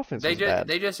if their offense was bad?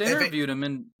 They just interviewed him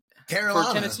in Carolina.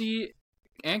 For Tennessee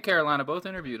and Carolina. Both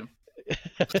interviewed him.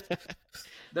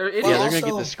 They're going to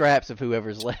get the scraps of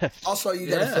whoever's left. Also, you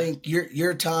got to think,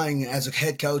 you're tying, as a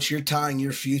head coach, you're tying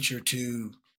your future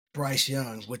to Bryce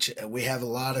Young, which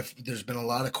there's been a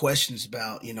lot of questions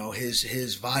about,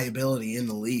 his viability in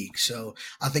the league. So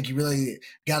I think you really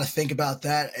got to think about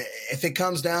that. If it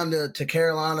comes down to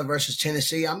Carolina versus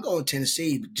Tennessee, I'm going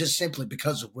Tennessee just simply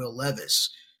because of Will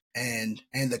Levis and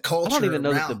the culture. I don't even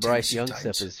know that the Bryce Tennessee Young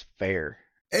Titans. stuff is fair.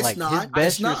 It's not. His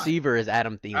best receiver is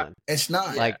Adam Thielen. It's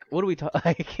not. Like, what are we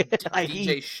talking?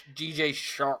 DJ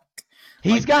Shark.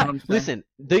 He's listen,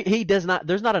 he does not,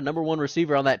 there's not a number one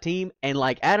receiver on that team. And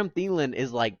like Adam Thielen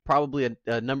is like probably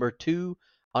a number two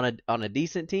on a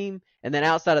decent team. And then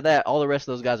outside of that, all the rest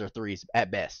of those guys are threes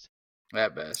at best.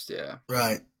 At best, yeah.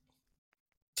 Right.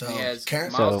 So he has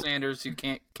Miles Sanders who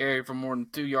can't carry for more than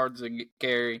 2 yards a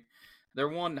carry. Their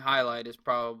one highlight is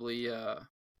probably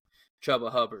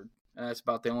Chuba Hubbard. And that's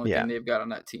about the only thing they've got on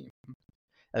that team.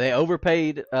 They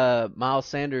overpaid Miles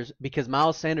Sanders because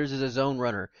Miles Sanders is a zone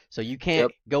runner. So you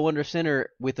can't go under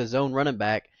center with a zone running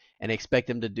back and expect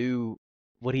him to do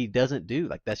what he doesn't do.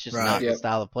 Like that's just not the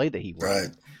style of play that he runs.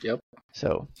 Right. Yep.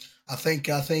 So I think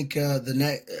the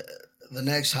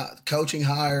next coaching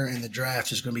hire in the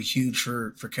draft is going to be huge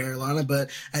for Carolina.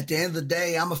 But at the end of the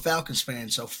day, I'm a Falcons fan,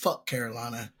 so fuck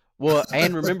Carolina. Well,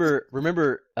 and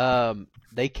remember,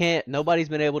 nobody's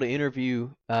been able to interview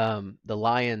the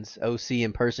Lions OC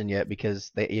in person yet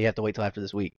because you have to wait till after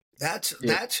this week. That's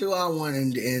who I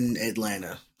want in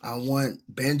Atlanta. I want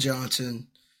Ben Johnson.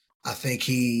 I think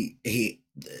he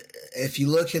if you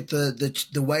look at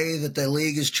the way that the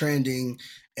league is trending,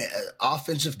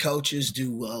 offensive coaches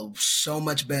do so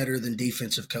much better than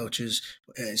defensive coaches,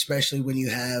 especially when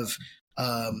you have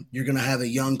you're going to have a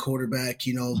young quarterback.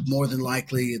 More than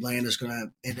likely Atlanta's going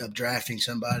to end up drafting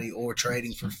somebody or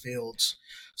trading for Fields.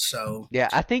 So yeah,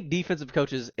 I think defensive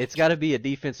coaches, it's got to be a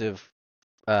defensive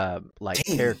like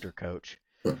Team. character coach.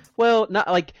 Well, not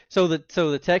like so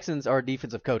the Texans are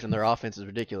defensive coach and their offense is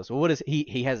ridiculous. Well, what is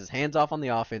he has his hands off on the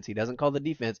offense. He doesn't call the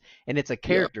defense, and it's a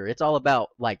character. It's all about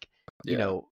like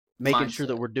making sure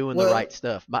that we're doing the right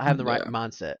stuff, having the right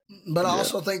mindset. But I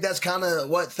also think that's kind of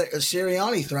what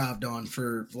Sirianni thrived on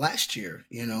for last year.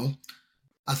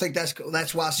 I think that's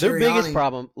why Sirianni.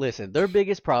 Their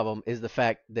biggest problem is the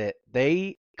fact that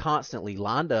they constantly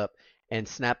lined up and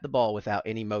snapped the ball without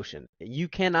any motion. You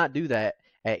cannot do that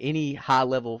at any high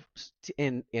level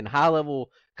in high level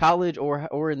college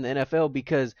or in the NFL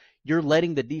because you're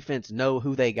letting the defense know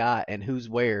who they got and who's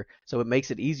where. So it makes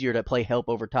it easier to play help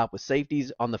over top with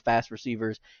safeties on the fast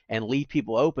receivers and leave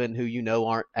people open who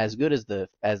aren't as good as the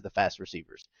fast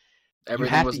receivers.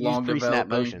 Everything was long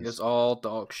developing. It's all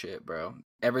dog shit, bro.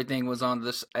 Everything was on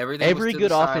this. Every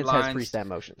good offense has pre-snap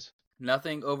motions.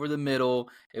 Nothing over the middle.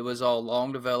 It was all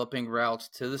long developing routes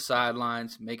to the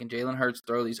sidelines, making Jalen Hurts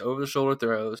throw these over the shoulder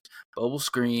throws, bubble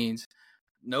screens,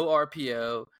 no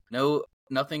RPO,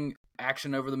 nothing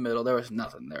action over the middle. There was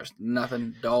nothing. There's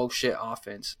nothing. Dog shit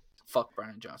offense. Fuck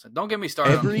Bryan Johnson. Don't get me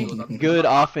started. Every good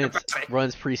offense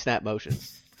runs pre-snap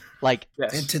motions. Like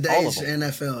in today's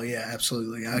NFL, yeah,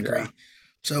 absolutely, I agree.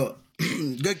 So,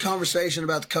 good conversation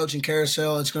about the coaching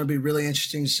carousel. It's going to be really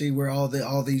interesting to see where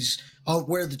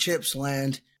where the chips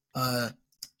land.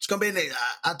 It's going to be.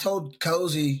 I told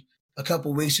Cozy a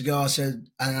couple weeks ago. I said,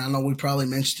 I know we probably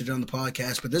mentioned it on the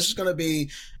podcast, but this is going to be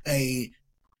a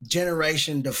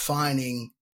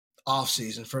generation-defining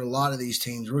offseason for a lot of these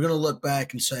teams. We're going to look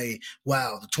back and say,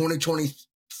 "Wow, the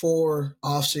 2024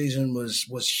 offseason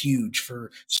was huge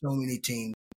for so many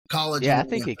teams." College, I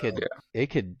think it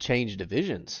could change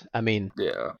divisions. I mean,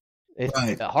 if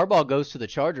Harbaugh goes to the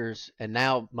Chargers and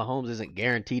now Mahomes isn't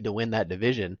guaranteed to win that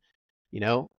division,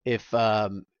 if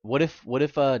what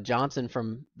if Johnson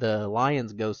from the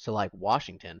Lions goes to like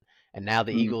Washington and now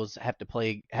the Eagles have to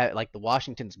play like the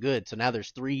Washington's good, so now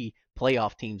there's 3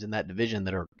 playoff teams in that division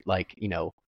that are like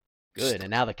good, and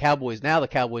now the Cowboys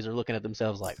are looking at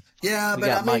themselves like we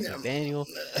got Mike McDaniel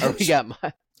or we got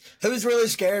Mike. Who's really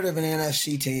scared of an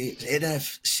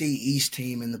NFC East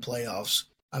team in the playoffs?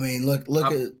 I mean, look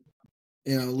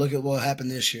at what happened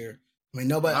this year. I mean,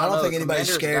 nobody. I don't think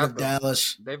anybody's scared of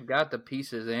Dallas. They've got the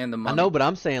pieces and the money. I know, but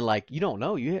I'm saying like you don't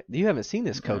know. You haven't seen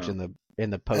this coach in the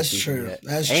postseason That's true. yet.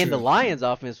 That's and true. The Lions'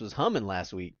 offense was humming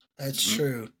last week. That's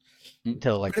true.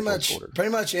 Until like pretty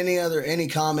much any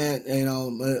comment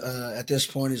at this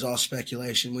point is all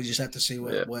speculation. We just have to see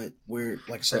what we're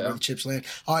like I said where the chips land.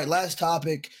 All right, last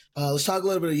topic. Let's talk a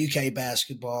little bit of UK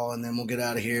basketball and then we'll get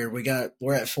out of here.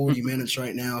 We're at 40 minutes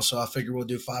right now, so I figure we'll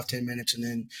do 5-10 minutes and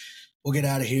then we'll get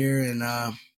out of here and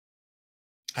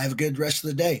have a good rest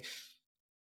of the day.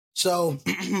 So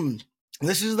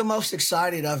this is the most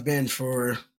excited I've been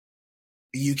for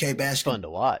UK basketball. It's fun to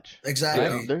watch.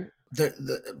 Exactly. Yeah.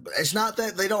 It's not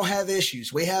that they don't have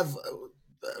issues. We have,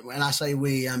 when I say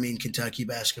we, I mean Kentucky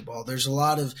basketball. There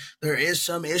is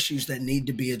some issues that need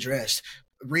to be addressed.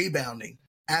 Rebounding,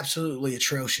 absolutely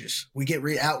atrocious. We get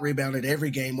out-rebounded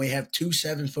every game. We have 2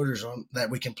 7-footers on that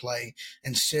we can play,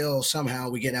 and still somehow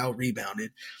we get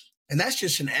out-rebounded. And that's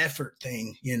just an effort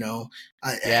thing,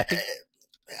 I think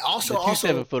also, 2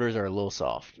 7-footers are a little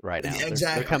soft right now.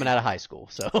 Exactly. They're coming out of high school,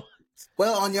 so.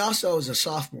 Well, Onyaso is a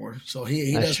sophomore, so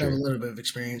he does have a little bit of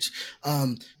experience.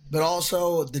 But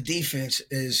also the defense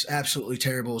is absolutely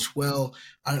terrible as well.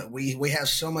 We have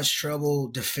so much trouble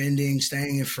defending,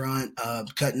 staying in front,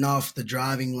 cutting off the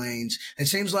driving lanes. It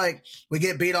seems like we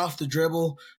get beat off the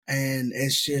dribble, and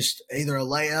it's just either a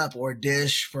layup or a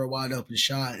dish for a wide open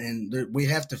shot. And we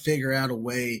have to figure out a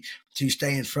way to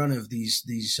stay in front of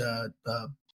these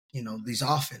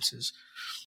offenses.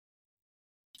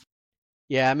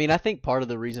 Yeah, I mean, I think part of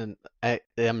the reason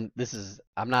I'm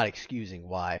not excusing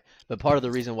why, but part of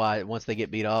the reason why once they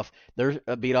get beat off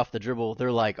the dribble,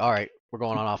 they're like, all right, we're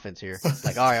going on offense here.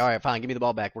 Like, all right, fine, give me the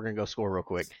ball back. We're gonna go score real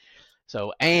quick.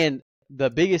 So, and the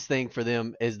biggest thing for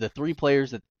them is the 3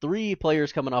 players. The 3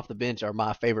 players coming off the bench are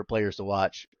my favorite players to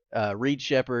watch. Reed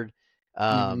Shepherd.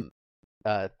 I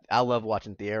love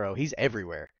watching Thiero. He's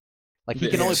everywhere. Like, he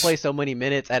can only play so many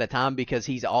minutes at a time because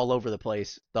he's all over the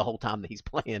place the whole time that he's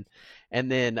playing.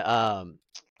 And then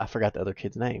I forgot the other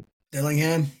kid's name.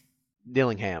 Dillingham.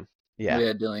 Yeah.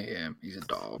 Yeah, Dillingham. He's a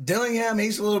dog. Dillingham,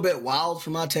 he's a little bit wild for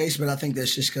my taste, but I think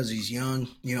that's just because he's young.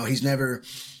 He's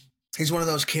one of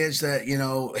those kids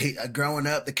that, growing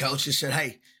up, the coach just said,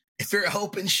 hey, if you're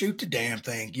open, shoot the damn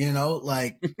thing,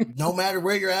 like no matter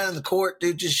where you're at in the court,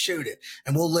 dude, just shoot it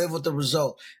and we'll live with the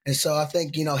result. And so I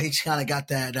think, he's kind of got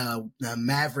that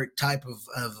maverick type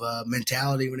of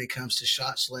mentality when it comes to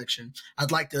shot selection.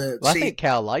 I'd like to see. I think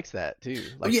Cal likes that too.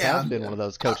 Like Cal's been one of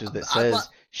those coaches that says,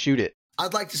 shoot it.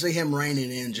 I'd like to see him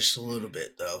reining in just a little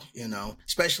bit though,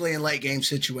 especially in late game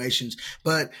situations.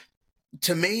 But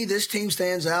to me, this team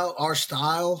stands out. Our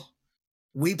style,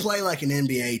 we play like an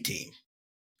NBA team.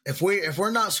 If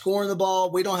we're not scoring the ball,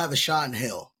 we don't have a shot in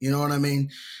hell. You know what I mean?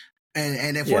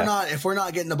 And if we're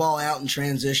not getting the ball out in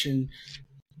transition,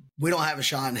 we don't have a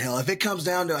shot in hell. If it comes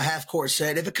down to a half court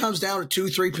set, if it comes down to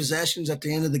 2-3 possessions at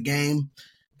the end of the game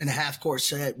in a half court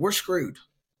set, we're screwed.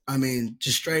 I mean,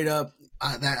 just straight up.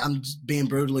 I'm just being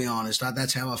brutally honest.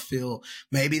 That's how I feel.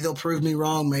 Maybe they'll prove me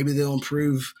wrong. Maybe they'll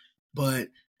improve, but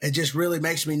it just really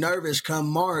makes me nervous come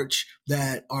March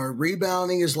that our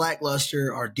rebounding is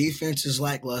lackluster, our defense is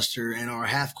lackluster, and our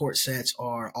half-court sets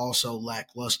are also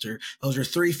lackluster. Those are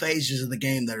 3 phases of the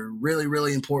game that are really,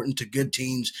 really important to good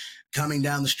teams coming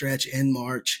down the stretch in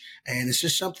March. And it's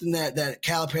just something that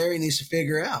Calipari needs to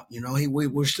figure out.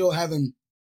 We're still having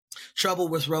trouble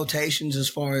with rotations as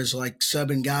far as like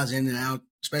subbing guys in and out,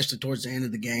 especially towards the end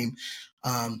of the game.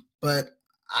 But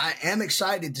I am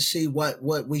excited to see what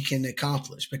we can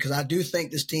accomplish because I do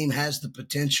think this team has the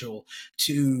potential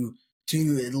to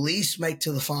at least make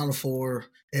to the Final Four,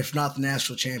 if not the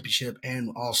national championship,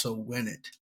 and also win it.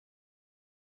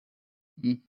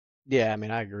 Yeah, I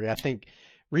mean, I agree. I think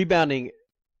rebounding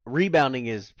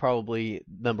is probably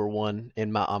number one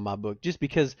on my book, just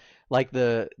because like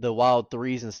the wild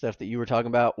threes and stuff that you were talking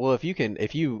about. Well, if it's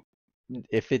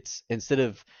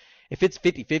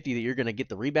 50-50 that you're going to get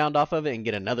the rebound off of it and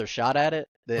get another shot at it,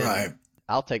 then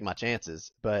I'll take my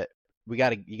chances. But you got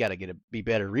to be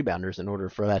better rebounders in order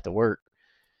for that to work.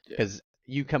 Because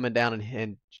you coming down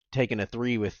and taking a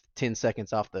 3 with 10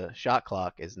 seconds off the shot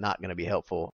clock is not going to be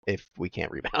helpful if we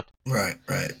can't rebound. Right.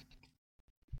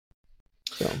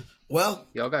 So, well,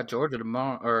 y'all got Georgia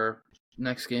tomorrow or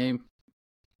next game.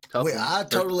 I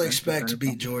totally expect to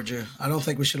beat Georgia. I don't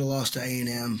think we should have lost to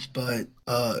A&M, but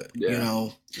but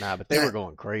they were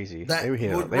going crazy. They were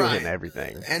hitting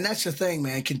everything. And that's the thing,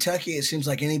 man. Kentucky, it seems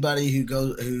like anybody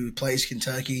who plays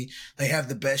Kentucky, they have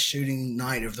the best shooting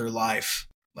night of their life.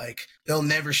 Like they'll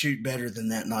never shoot better than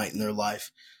that night in their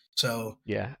life. So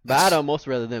yeah, but I'd almost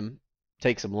rather them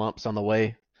take some lumps on the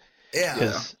way.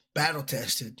 Yeah, battle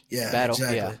tested. Yeah,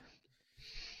 exactly. Yeah.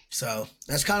 So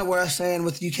that's kind of where I stand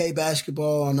with UK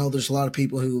basketball. I know there's a lot of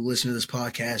people who listen to this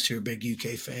podcast who are big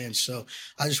UK fans. So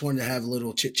I just wanted to have a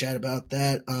little chit chat about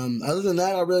that. Other than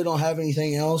that, I really don't have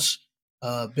anything else.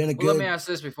 Let me ask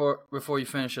this before you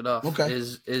finish it off. Okay.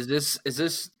 Is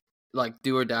this like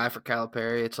do or die for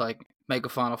Calipari? It's like make a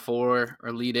Final Four or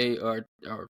Elite Eight or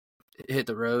hit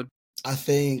the road. I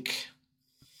think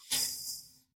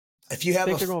if you have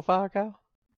they're going to fire Cal?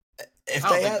 I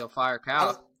don't think they'll fire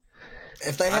Cal. I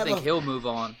think he'll move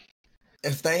on.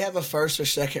 If they have a first or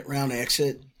second round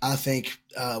exit, I think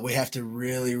we have to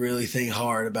really, really think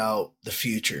hard about the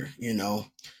future, does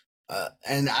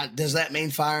that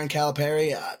mean firing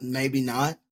Calipari? Maybe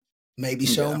not. Maybe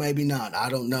so, maybe not. I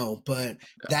don't know. But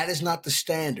that is not the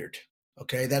standard,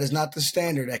 okay? That is not the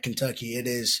standard at Kentucky. It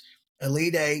is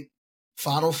Elite Eight,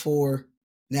 Final Four,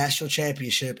 national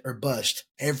championship or bust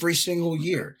every single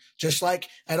year. Just like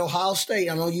at Ohio State,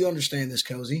 I know you understand this,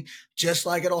 Cozy. Just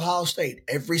like at Ohio State,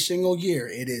 every single year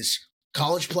it is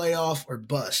college playoff or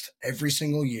bust every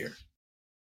single year.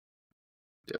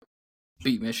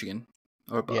 Beat Michigan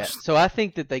or bust. Yeah, so I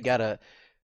think that they gotta.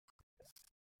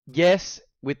 Yes,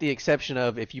 with the exception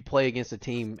of if you play against a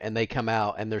team and they come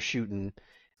out and they're shooting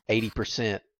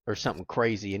 80%. Or something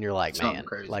crazy, and you're like, man,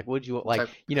 like, would you like,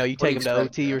 you take them to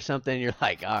OT or something, and you're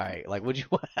like, all right, like, what do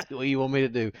you want me to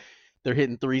do? They're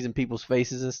hitting threes in people's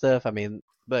faces and stuff. I mean,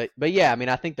 but yeah, I mean,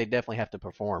 I think they definitely have to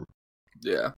perform.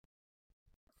 Yeah,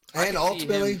 and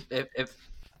ultimately,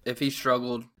 if he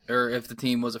struggled or if the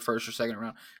team was a first or second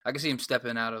round, I can see him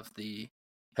stepping out of the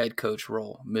head coach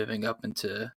role, moving up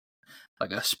into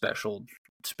like a special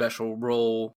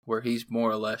role where he's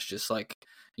more or less just like,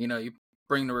 you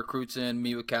bring the recruits in,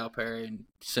 meet with Calipari, and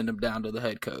send them down to the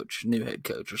new head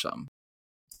coach or something.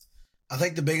 I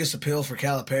think the biggest appeal for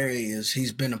Calipari is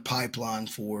he's been a pipeline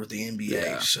for the NBA.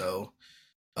 Yeah. So,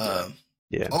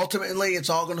 ultimately, it's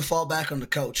all going to fall back on the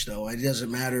coach, though. It doesn't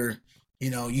matter.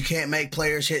 You can't make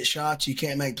players hit shots. You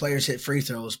can't make players hit free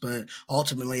throws. But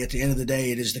ultimately, at the end of the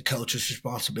day, it is the coach's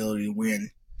responsibility to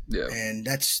win. Yeah. And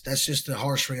that's just the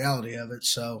harsh reality of it.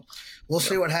 So we'll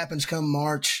see what happens come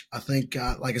March. I think,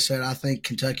 like I said, I think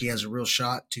Kentucky has a real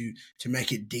shot to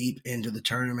make it deep into the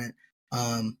tournament.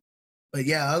 But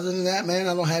yeah, other than that, man,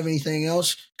 I don't have anything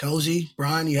else. Cozy,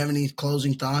 Bryan, you have any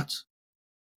closing thoughts?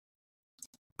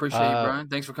 Appreciate you, Bryan.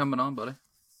 Thanks for coming on, buddy.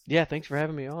 Yeah, thanks for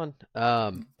having me on.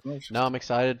 No, I'm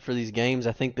excited for these games.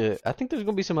 I think there's going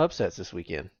to be some upsets this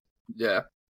weekend. Yeah,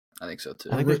 I think so too.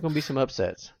 I think there's going to be some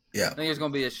upsets. Yeah, I think there's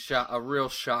going to be a real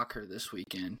shocker this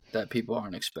weekend that people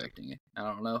aren't expecting it. I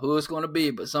don't know who it's going to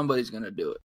be, but somebody's going to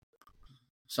do it.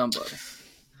 Somebody.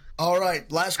 All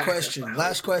right, last question.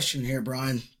 Last question here,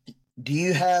 Bryan. Do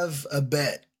you have a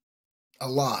bet, a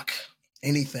lock,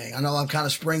 anything? I know I'm kind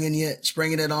of springing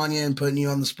it on you and putting you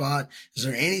on the spot. Is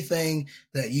there anything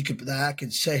that I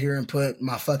could sit here and put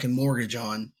my fucking mortgage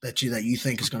on that you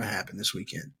think is going to happen this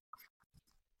weekend?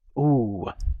 Ooh,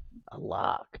 a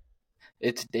lock.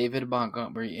 It's David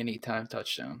Montgomery anytime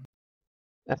touchdown.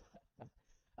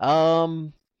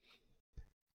 All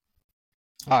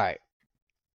right.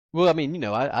 Well, I mean,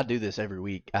 I do this every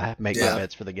week. I make my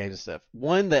bets for the games and stuff.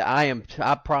 One that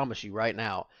I promise you right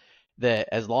now, that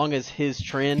as long as his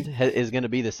trend is going to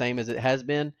be the same as it has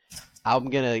been, I'm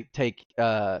going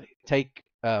to take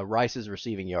Rice's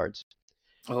receiving yards.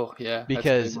 Oh, yeah.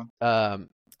 Because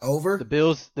over? The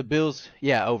Bills,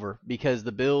 yeah, over. Because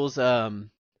the Bills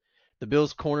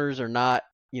corners are not,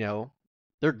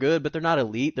 they're good, but they're not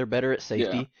elite. They're better at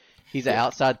safety. Yeah. He's an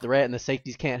outside threat, and the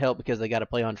safeties can't help because they got to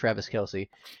play on Travis Kelce.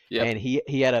 Yep. And he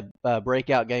had a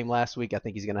breakout game last week. I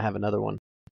think he's going to have another one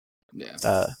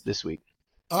this week.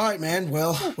 All right, man.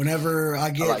 Well, whenever I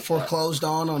get foreclosed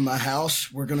on my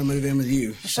house, we're going to move in with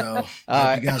you. So you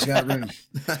guys got room.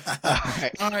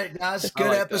 All right, guys.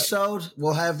 Good episode. That.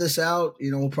 We'll have this out.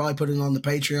 We'll probably put it on the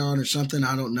Patreon or something.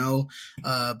 I don't know.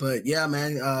 But yeah,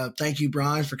 man. Thank you,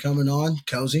 Bryan, for coming on.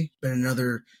 Cozy.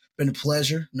 Been a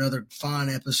pleasure. Another fine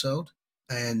episode.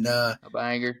 And a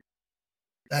banger.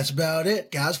 That's about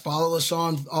it, guys. Follow us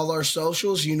on all our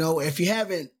socials. If you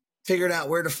haven't figured out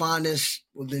where to find us,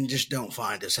 well, then just don't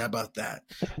find us. How about that?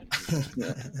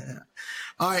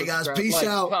 All right, guys. Peace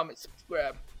out. Comment,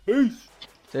 subscribe. Peace.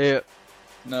 See ya.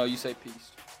 No, you say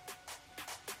peace.